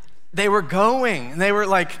 They were going, and they were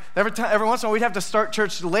like, every once in a while we'd have to start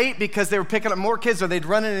church late because they were picking up more kids, or they'd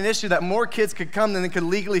run into an issue that more kids could come than they could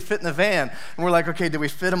legally fit in the van. And we're like, okay, do we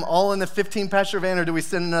fit them all in the 15-passenger van, or do we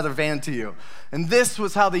send another van to you? And this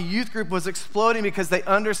was how the youth group was exploding because they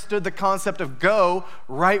understood the concept of go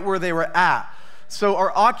right where they were at. So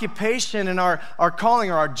our occupation and our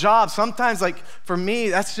calling or our job, sometimes like for me,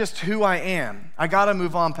 that's just who I am. I gotta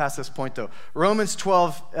move on past this point though. Romans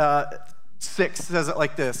 12:6 says it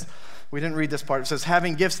like this. We didn't read this part. It says,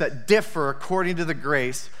 having gifts that differ according to the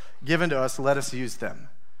grace given to us, let us use them.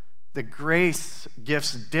 The grace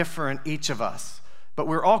gifts differ in each of us. But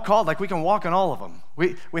we're all called, like we can walk in all of them.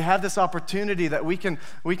 We have this opportunity that we can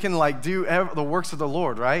like do the works of the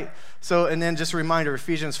Lord, right? So, and then just a reminder,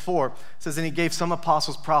 Ephesians 4 says, and he gave some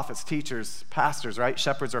apostles, prophets, teachers, pastors, right?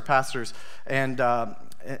 Shepherds are pastors, and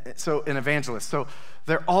evangelists. So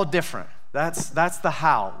they're all different. That's the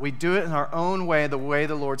how. We do it in our own way, the way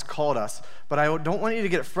the Lord's called us. But I don't want you to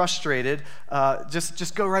get frustrated.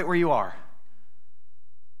 Just go right where you are.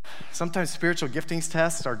 Sometimes spiritual giftings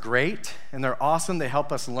tests are great, and they're awesome. They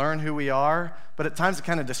help us learn who we are, but at times it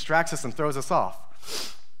kind of distracts us and throws us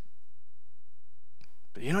off.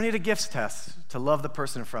 But you don't need a gifts test to love the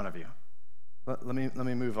person in front of you. Let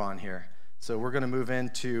me move on here. So we're going to move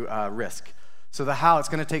into risk. So the how, it's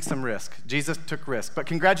going to take some risk. Jesus took risk. But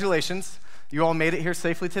congratulations, you all made it here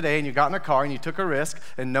safely today, and you got in a car, and you took a risk,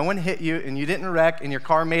 and no one hit you, and you didn't wreck, and your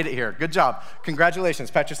car made it here. Good job. Congratulations.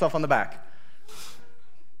 Pat yourself on the back.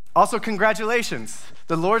 Also, congratulations.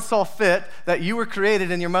 The Lord saw fit that you were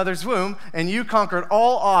created in your mother's womb, and you conquered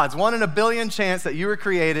all odds, 1 in a billion chance that you were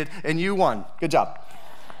created, and you won. Good job.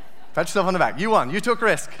 Pat yourself on the back. You won. You took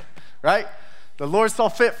risk, right? The Lord saw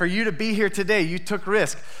fit for you to be here today. You took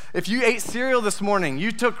risk. If you ate cereal this morning,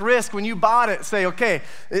 you took risk when you bought it. Say, okay,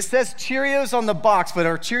 it says Cheerios on the box, but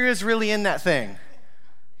are Cheerios really in that thing?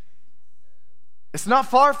 It's not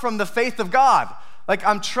far from the faith of God. Like,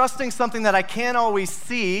 I'm trusting something that I can't always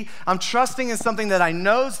see. I'm trusting in something that I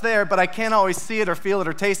know's there, but I can't always see it or feel it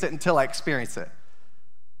or taste it until I experience it.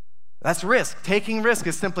 That's risk. Taking risk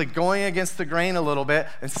is simply going against the grain a little bit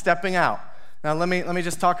and stepping out. Now, let me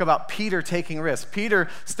just talk about Peter taking risk. Peter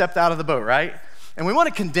stepped out of the boat, right? And we want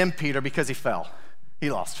to condemn Peter because he fell.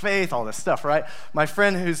 He lost faith, all this stuff, right? My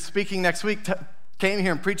friend who's speaking next week came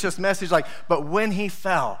here and preached this message like, but when he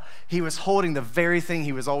fell, he was holding the very thing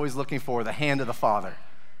he was always looking for, the hand of the Father.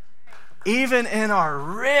 Even in our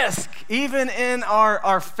risk, even in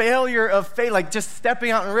our failure of faith, like just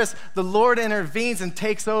stepping out in risk, the Lord intervenes and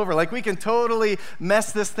takes over. Like we can totally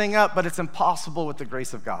mess this thing up, but it's impossible with the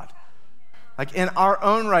grace of God. Like in our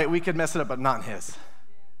own right, we could mess it up, but not in his.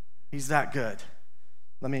 He's that good.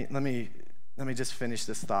 Let me just finish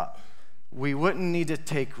this thought. We wouldn't need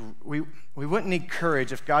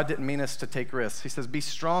courage if God didn't mean us to take risks. He says, be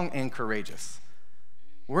strong and courageous.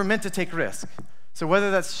 We're meant to take risk. So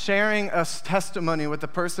whether that's sharing a testimony with the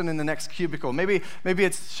person in the next cubicle, maybe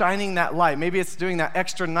it's shining that light, maybe it's doing that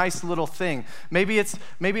extra nice little thing, maybe it's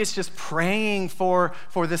just praying for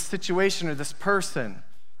this situation or this person.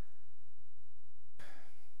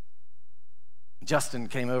 Justin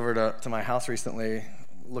came over to my house recently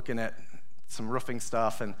looking at some roofing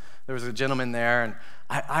stuff, and there was a gentleman there, and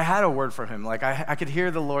I had a word for him. Like I could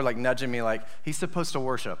hear the Lord like nudging me, like he's supposed to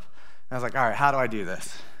worship. And I was like, all right, how do I do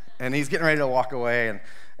this? And he's getting ready to walk away,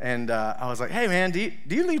 and I was like, hey man, do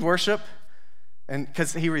you lead worship? And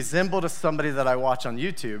because he resembled somebody that I watch on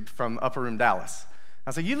YouTube from Upper Room Dallas. I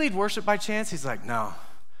was like, you lead worship by chance? He's like, no. I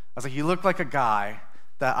was like, you look like a guy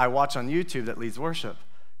that I watch on YouTube that leads worship.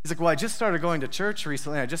 He's like, well, I just started going to church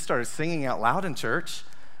recently. I just started singing out loud in church.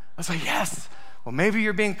 I was like, yes. Well, maybe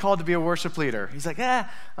you're being called to be a worship leader. He's like,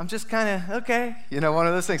 I'm just kind of, okay. You know, one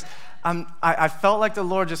of those things. I felt like the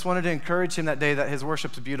Lord just wanted to encourage him that day that his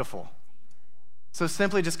worship's beautiful. So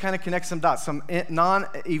simply just kind of connect some dots, some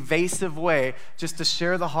non-evasive way just to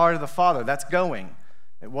share the heart of the Father. That's going.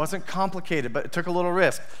 It wasn't complicated, but it took a little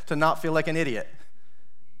risk to not feel like an idiot.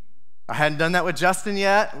 I hadn't done that with Justin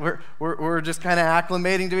yet. We're just kind of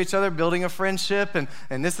acclimating to each other, building a friendship,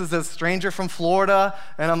 and this is a stranger from Florida,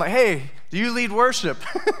 and I'm like, hey, do you lead worship?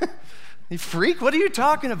 You freak, what are you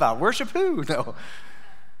talking about? Worship who? No.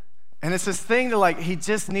 And it's this thing to like,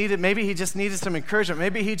 maybe he just needed some encouragement.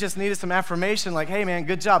 Maybe he just needed some affirmation, like, hey man,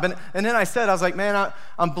 good job. And then I was like, man,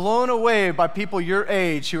 I'm blown away by people your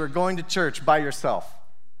age who are going to church by yourself.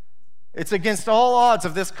 It's against all odds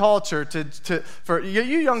of this culture for you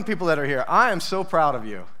young people that are here. I am so proud of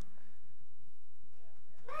you.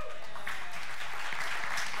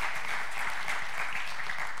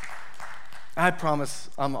 I promise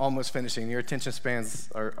I'm almost finishing. Your attention spans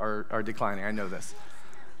are declining. I know this.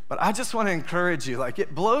 But I just want to encourage you. Like,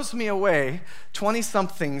 it blows me away,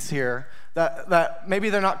 20-somethings here, that maybe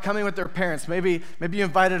they're not coming with their parents. Maybe you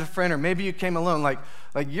invited a friend, or maybe you came alone. Like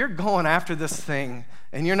you're going after this thing,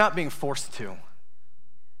 and you're not being forced to.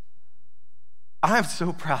 I am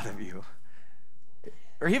so proud of you.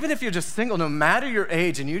 or even if you're just single, no matter your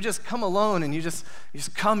age, and you just come alone and you just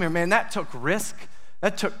come here, man, that took risk,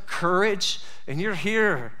 that took courage, and you're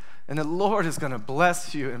here, and the Lord is gonna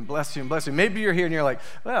bless you and bless you and bless you. Maybe you're here and you're like,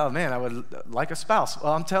 well, man, I would like a spouse.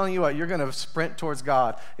 Well, I'm telling you what, you're gonna sprint towards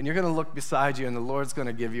God, and you're gonna look beside you, and the Lord's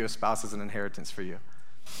gonna give you a spouse as an inheritance for you.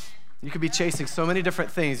 You could be chasing so many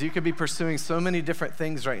different things. You could be pursuing so many different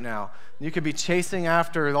things right now. You could be chasing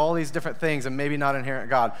after all these different things and maybe not inherit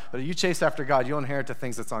God. But if you chase after God, you'll inherit the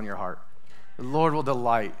things that's on your heart. The Lord will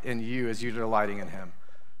delight in you as you're delighting in him.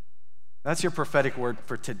 That's your prophetic word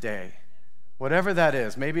for today. Whatever that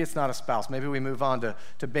is, maybe it's not a spouse. Maybe we move on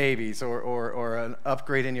to babies or an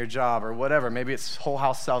upgrade in your job or whatever. Maybe it's whole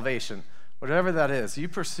house salvation. Whatever that is, you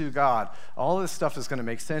pursue God. All this stuff is going to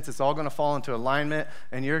make sense. It's all going to fall into alignment,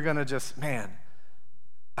 and you're going to just, man,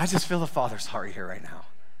 I just feel the Father's heart here right now.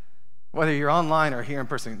 Whether you're online or here in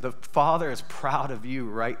person, the Father is proud of you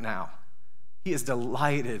right now. He is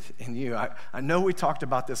delighted in you. I know we talked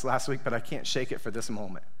about this last week, but I can't shake it for this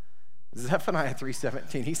moment. Zephaniah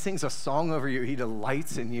 3:17, he sings a song over you. He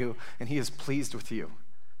delights in you, and he is pleased with you.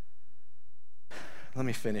 Let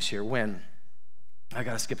me finish here. When? I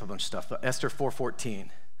got to skip a bunch of stuff. But Esther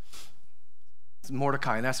 4:14. It's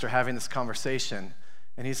Mordecai and Esther having this conversation.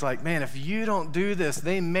 And he's like, man, if you don't do this,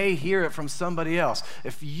 they may hear it from somebody else.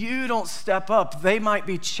 If you don't step up, they might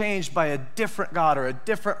be changed by a different God or a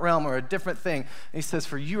different realm or a different thing. And he says,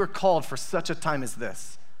 for you are called for such a time as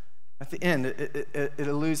this. At the end, it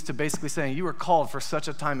alludes to basically saying, you are called for such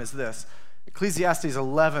a time as this. Ecclesiastes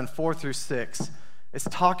 11:4-6. It's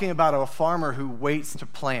talking about a farmer who waits to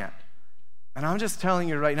plant. And I'm just telling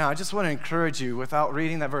you right now, I just want to encourage you without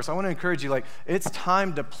reading that verse. I want to encourage you, like, it's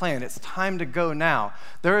time to plant. It's time to go now.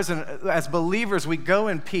 As believers, we go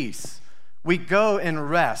in peace. We go in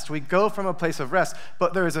rest. We go from a place of rest.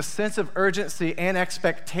 But there is a sense of urgency and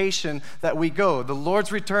expectation that we go. The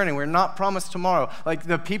Lord's returning. We're not promised tomorrow. Like,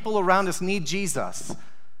 the people around us need Jesus.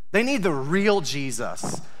 They need the real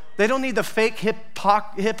Jesus. They don't need the fake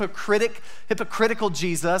hypocritical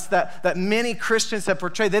Jesus that many Christians have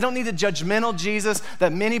portrayed. They don't need the judgmental Jesus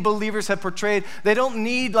that many believers have portrayed. They don't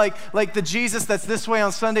need like the Jesus that's this way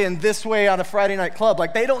on Sunday and this way on a Friday night club.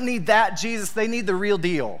 Like, they don't need that Jesus. They need the real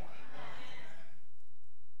deal.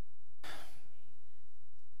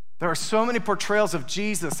 There are so many portrayals of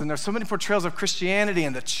Jesus, and there's so many portrayals of Christianity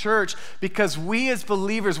and the church because we as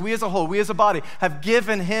believers, we as a whole, we as a body have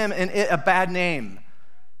given him and it a bad name.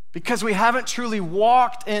 Because we haven't truly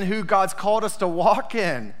walked in who God's called us to walk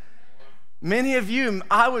in. Many of you,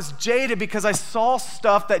 I was jaded because I saw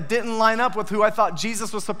stuff that didn't line up with who I thought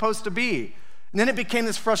Jesus was supposed to be. And then it became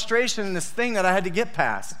this frustration and this thing that I had to get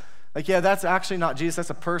past. Like, yeah, that's actually not Jesus. That's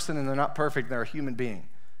a person, and they're not perfect. They're a human being.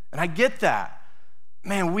 And I get that.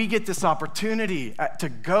 Man, we get this opportunity to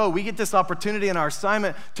go. We get this opportunity in our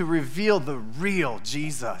assignment to reveal the real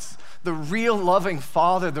Jesus, the real loving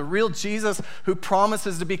Father, the real Jesus who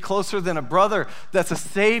promises to be closer than a brother, that's a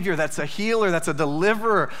Savior, that's a healer, that's a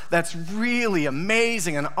deliverer, that's really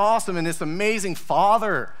amazing and awesome, and this amazing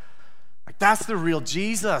Father. Like, that's the real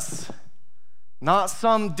Jesus. Not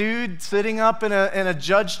some dude sitting up in a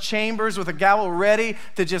judge chambers with a gavel ready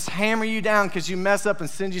to just hammer you down because you mess up and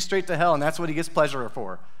send you straight to hell, and that's what he gets pleasure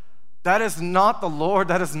for. That is not the Lord.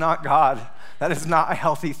 That is not God. That is not a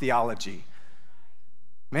healthy theology.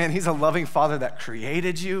 Man, he's a loving Father that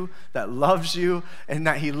created you, that loves you, and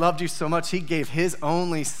that he loved you so much, he gave his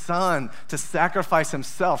only Son to sacrifice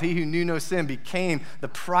himself. He who knew no sin became the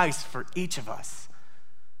price for each of us.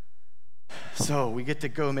 So we get to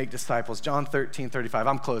go make disciples. John 13:35.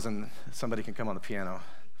 I'm closing. Somebody can come on the piano.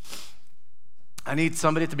 I need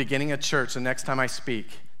somebody at the beginning of church the next time I speak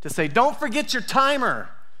to say, don't forget your timer.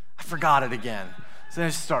 I forgot it again. So I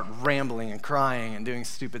just start rambling and crying and doing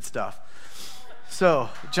stupid stuff. So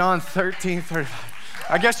John 13:35.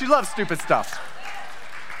 I guess you love stupid stuff.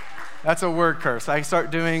 That's a word curse. I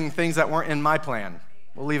start doing things that weren't in my plan.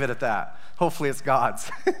 We'll leave it at that. Hopefully it's God's.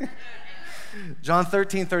 John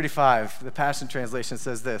 13:35, the Passion Translation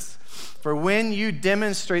says this: for when you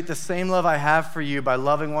demonstrate the same love I have for you by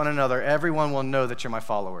loving one another, everyone will know that you're my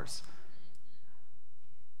followers.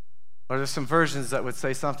 Or there's some versions that would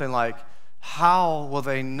say something like, how will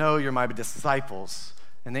they know you're my disciples?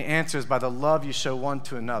 And the answer is by the love you show one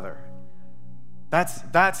to another. That's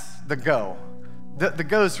the go. The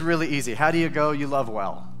go is really easy. How do you go? You love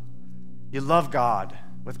well. You love God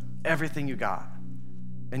with everything you got.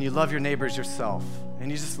 And you love your neighbors yourself. And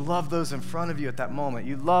you just love those in front of you at that moment.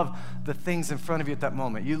 You love the things in front of you at that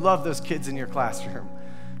moment. You love those kids in your classroom.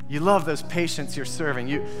 You love those patients you're serving.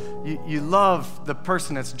 You love the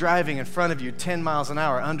person that's driving in front of you 10 miles an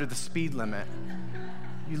hour under the speed limit.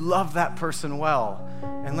 You love that person well.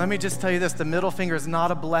 And let me just tell you this, the middle finger is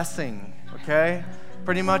not a blessing, okay?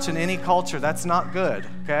 Pretty much in any culture, that's not good,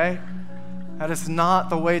 okay? That is not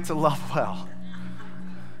the way to love well.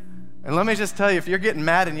 And let me just tell you, if you're getting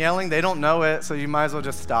mad and yelling, they don't know it, so you might as well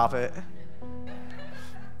just stop it.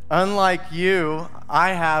 Unlike you, I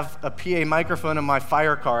have a PA microphone in my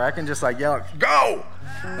fire car. I can just like yell, go!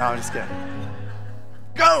 No, I'm just kidding.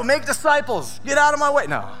 Go, make disciples, get out of my way.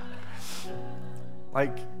 No.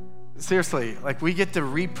 Like, seriously, like we get to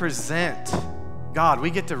represent God. We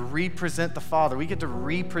get to represent the Father. We get to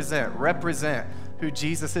represent who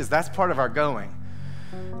Jesus is. That's part of our going.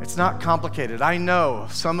 It's not complicated. I know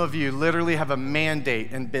some of you literally have a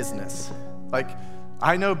mandate in business. Like,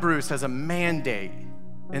 I know Bruce has a mandate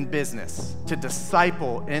in business, to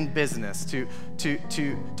disciple in business, to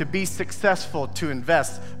be successful, to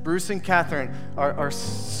invest. Bruce and Catherine are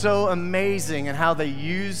so amazing in how they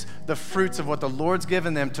use the fruits of what the Lord's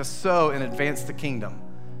given them to sow and advance the kingdom.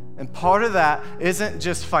 And part of that isn't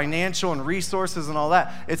just financial and resources and all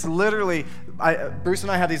that. It's literally, Bruce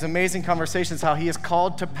and I have these amazing conversations how he is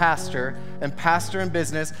called to pastor in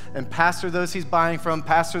business and pastor those he's buying from,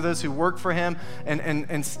 pastor those who work for him,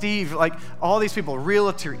 and Steve, like all these people,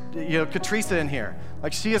 realtor, Katrisa in here.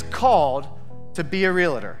 Like she is called to be a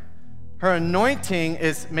realtor. Her anointing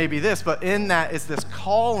is maybe this, but in that is this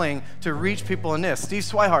calling to reach people in this. Steve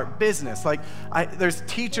Swihart, business. Like, there's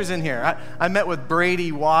teachers in here. I met with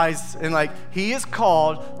Brady Wise, and like, he is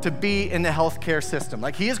called to be in the healthcare system.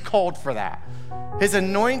 Like, he is called for that. His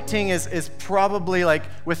anointing is probably like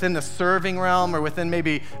within the serving realm or within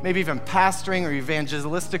maybe even pastoring or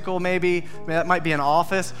evangelistical maybe. That might be an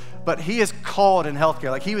office, but he is called in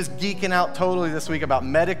healthcare. Like he was geeking out totally this week about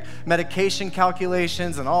medication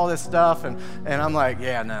calculations and all this stuff. And I'm like,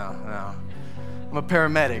 yeah, no. I'm a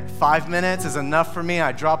paramedic. 5 minutes is enough for me.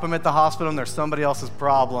 I drop him at the hospital and there's somebody else's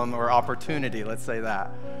problem or opportunity, let's say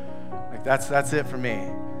that. Like that's it for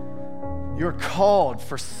me. You're called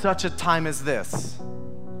for such a time as this.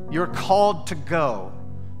 You're called to go.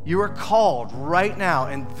 You are called right now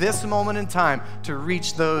in this moment in time to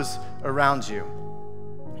reach those around you.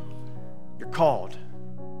 You're called.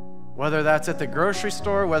 Whether that's at the grocery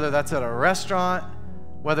store, whether that's at a restaurant,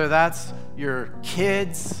 whether that's your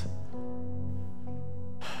kids.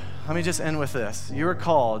 Let me just end with this. You are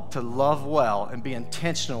called to love well and be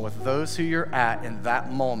intentional with those who you're at in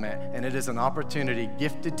that moment, and it is an opportunity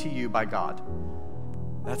gifted to you by God.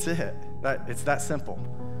 That's it. It's that simple.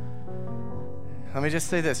 Let me just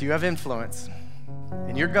say this. You have influence,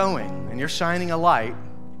 and you're going, and you're shining a light,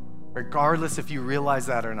 regardless if you realize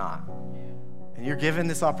that or not. And you're given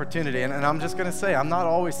this opportunity, and I'm just going to say, I'm not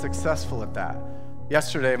always successful at that.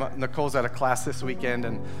 Yesterday, Nicole's at a class this weekend,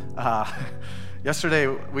 and yesterday,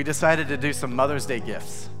 we decided to do some Mother's Day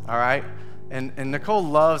gifts, all right? And Nicole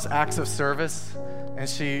loves acts of service, and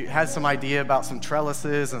she had some idea about some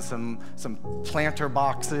trellises and some planter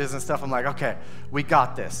boxes and stuff. I'm like, okay, we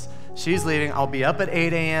got this. She's leading. I'll be up at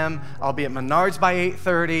 8 a.m. I'll be at Menards by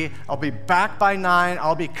 8:30. I'll be back by 9.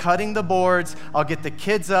 I'll be cutting the boards. I'll get the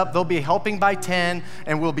kids up. They'll be helping by 10,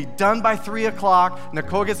 and we'll be done by 3 o'clock.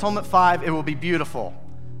 Nicole gets home at 5. It will be beautiful.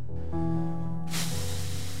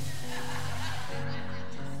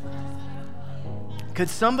 Could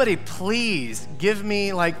somebody please give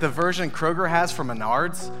me like the version Kroger has for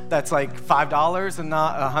Menards that's like $5 and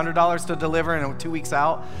not $100 to deliver and 2 weeks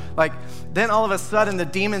out? Like, then all of a sudden the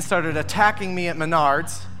demon started attacking me at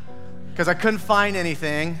Menards because I couldn't find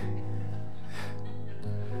anything.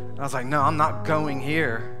 And I was like, no, I'm not going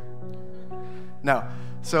here. No.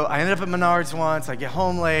 So I ended up at Menards once. I get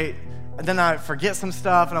home late. And then I forget some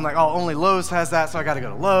stuff, and I'm like, oh, only Lowe's has that, so I got to go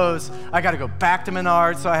to Lowe's. I got to go back to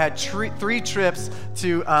Menards. So I had 3 trips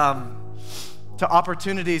to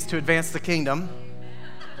opportunities to advance the kingdom.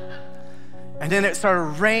 And then it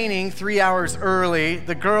started raining 3 hours early.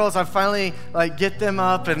 The girls, I finally get them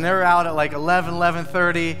up, and they're out at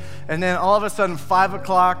 11:30. And then all of a sudden, 5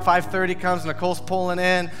 o'clock, 5:30 comes, Nicole's pulling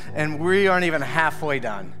in, and we aren't even halfway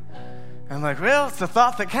done. I'm like, well, it's the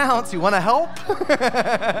thought that counts. You want to help?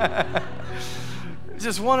 It's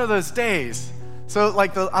just one of those days. So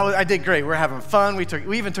I did great. We're having fun. We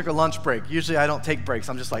even took a lunch break. Usually I don't take breaks.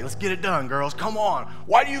 I'm just like, let's get it done, girls. Come on.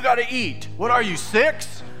 Why do you got to eat? What are you,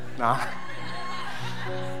 6? No.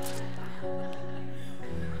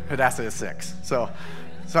 Hadassah is 6. So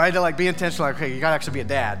I had to be intentional. Okay, you got to actually be a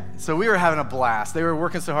dad. So we were having a blast. They were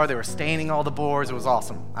working so hard. They were staining all the boards. It was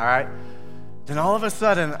awesome. All right. Then all of a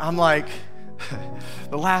sudden, I'm like,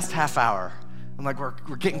 the last half hour, I'm like,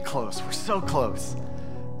 we're getting close. We're so close.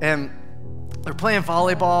 And They're playing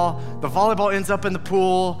volleyball. The volleyball ends up in the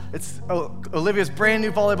pool. It's Olivia's brand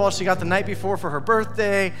new volleyball she got the night before for her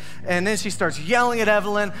birthday. And then she starts yelling at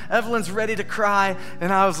Evelyn. Evelyn's ready to cry.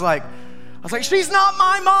 And I was like, she's not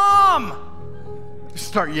my mom. Just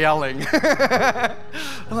start yelling.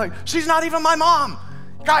 I'm like, she's not even my mom.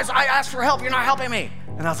 Guys, I asked for help. You're not helping me.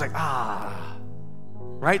 And I was like,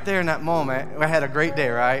 Right there in that moment, I had a great day,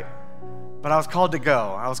 right? But I was called to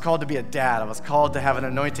go. I was called to be a dad. I was called to have an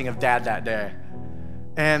anointing of dad that day.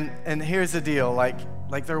 And here's the deal, like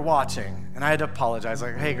they're watching. And I had to apologize,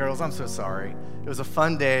 like, hey girls, I'm so sorry. It was a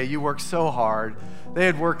fun day. You worked so hard. They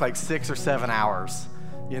had worked like 6 or 7 hours.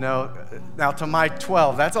 You know, now to my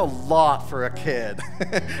 12, that's a lot for a kid.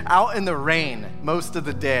 Out in the rain most of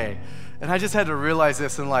the day. And I just had to realize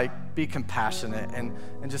this and like be compassionate and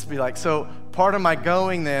just be like, so part of my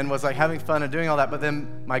going then was like having fun and doing all that, but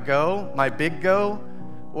then my big go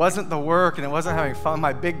wasn't the work and it wasn't having fun.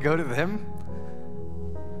 My big go to them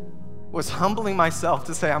was humbling myself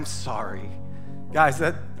to say, I'm sorry. Guys,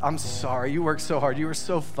 I'm sorry. You worked so hard. You were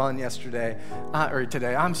so fun yesterday or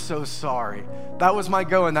today. I'm so sorry. That was my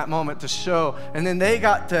go in that moment to show. And then they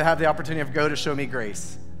got to have the opportunity of go to show me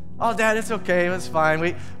grace. Oh, Dad, it's okay. It was fine.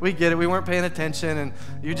 We get it. We weren't paying attention, and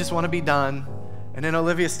you just want to be done. And then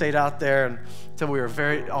Olivia stayed out there until we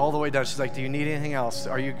were all the way done. She's like, do you need anything else?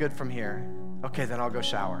 Are you good from here? Okay, then I'll go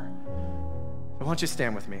shower. I want you to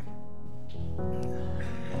stand with me.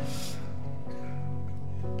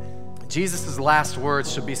 Jesus' last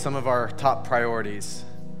words should be some of our top priorities.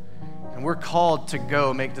 And we're called to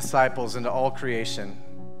go make disciples into all creation,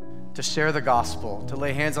 to share the gospel, to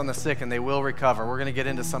lay hands on the sick and they will recover. We're going to get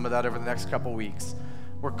into some of that over the next couple weeks.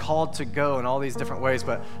 We're called to go in all these different ways,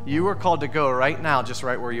 but you are called to go right now, just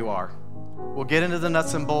right where you are. We'll get into the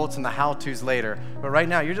nuts and bolts and the how-tos later, but right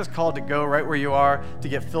now you're just called to go right where you are, to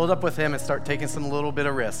get filled up with Him and start taking some little bit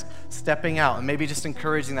of risk, stepping out and maybe just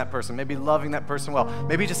encouraging that person, maybe loving that person well,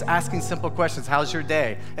 maybe just asking simple questions, how's your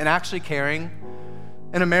day? And actually caring.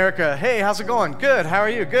 In America, hey, how's it going? Good, how are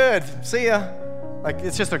you? Good, see ya. Like,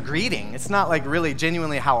 it's just a greeting. It's not like really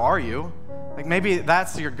genuinely, how are you? Like maybe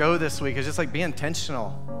that's your go this week, is just like be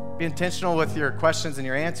intentional. Be intentional with your questions and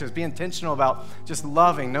your answers. Be intentional about just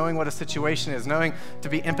loving, knowing what a situation is, knowing to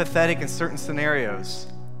be empathetic in certain scenarios.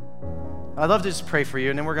 I'd love to just pray for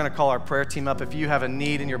you, and then we're going to call our prayer team up. If you have a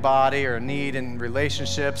need in your body or a need in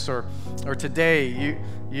relationships, or today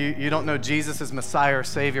you don't know Jesus as Messiah or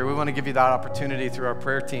Savior, we want to give you that opportunity through our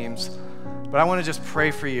prayer teams. But I want to just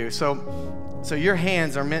pray for you. So your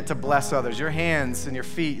hands are meant to bless others. Your hands and your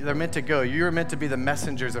feet, they're meant to go. You're meant to be the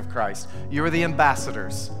messengers of Christ. You are the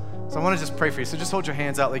ambassadors. So I want to just pray for you. So just hold your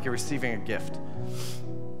hands out like you're receiving a gift.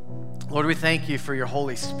 Lord, we thank you for your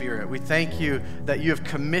Holy Spirit. We thank you that you have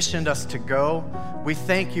commissioned us to go. We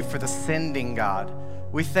thank you for the sending, God.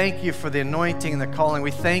 We thank you for the anointing and the calling.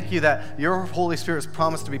 We thank you that your Holy Spirit is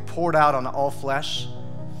promised to be poured out on all flesh.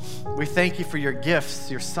 We thank you for your gifts,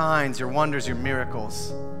 your signs, your wonders, your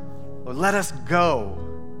miracles. Lord, let us go.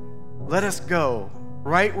 Let us go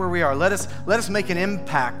right where we are. Let us make an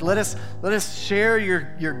impact. Let us share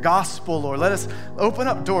your gospel, Lord. Let us open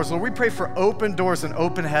up doors. Lord, we pray for open doors and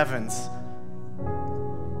open heavens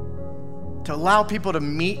to allow people to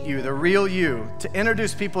meet you, the real you, to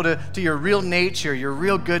introduce people to your real nature, your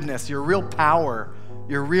real goodness, your real power,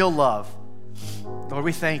 your real love. Lord,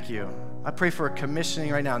 we thank you. I pray for a commissioning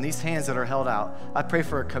right now. In these hands that are held out, I pray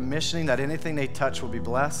for a commissioning that anything they touch will be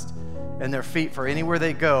blessed, and their feet, for anywhere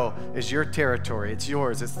they go, is your territory. It's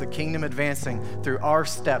yours. It's the kingdom advancing through our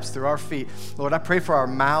steps, through our feet. Lord, I pray for our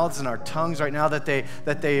mouths and our tongues right now, that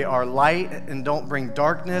they are light and don't bring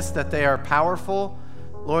darkness, that they are powerful,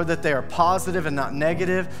 Lord, that they are positive and not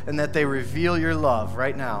negative, and that they reveal your love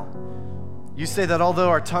right now. You say that although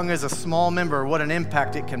our tongue is a small member, what an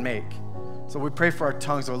impact it can make. So we pray for our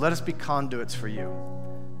tongues, Lord. Let us be conduits for you.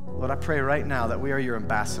 Lord, I pray right now that we are your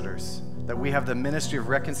ambassadors, that we have the ministry of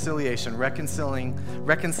reconciliation,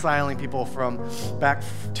 reconciling people from back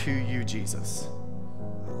to you, Jesus.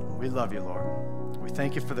 We love you, Lord. We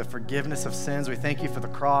thank you for the forgiveness of sins. We thank you for the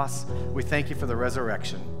cross. We thank you for the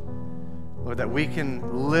resurrection. Lord, that we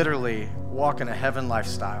can literally walk in a heaven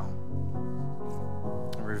lifestyle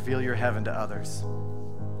and reveal your heaven to others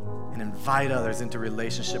and invite others into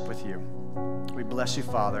relationship with you. We bless you,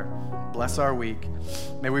 Father. Bless our week.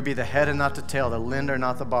 May we be the head and not the tail, the lender,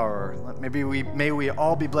 not the borrower. May we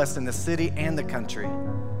all be blessed in the city and the country.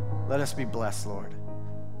 Let us be blessed, Lord.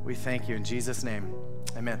 We thank you in Jesus' name.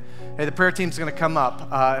 Amen. Hey, the prayer team's going to come up.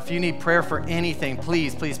 If you need prayer for anything,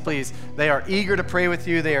 please, please, please. They are eager to pray with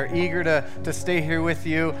you. They are eager to stay here with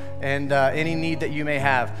you and any need that you may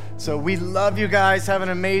have. So we love you guys. Have an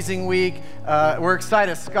amazing week. We're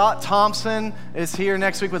excited. Scott Thompson is here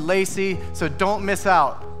next week with Lacey, so don't miss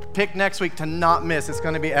out. Pick next week to not miss. It's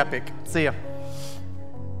going to be epic. See ya.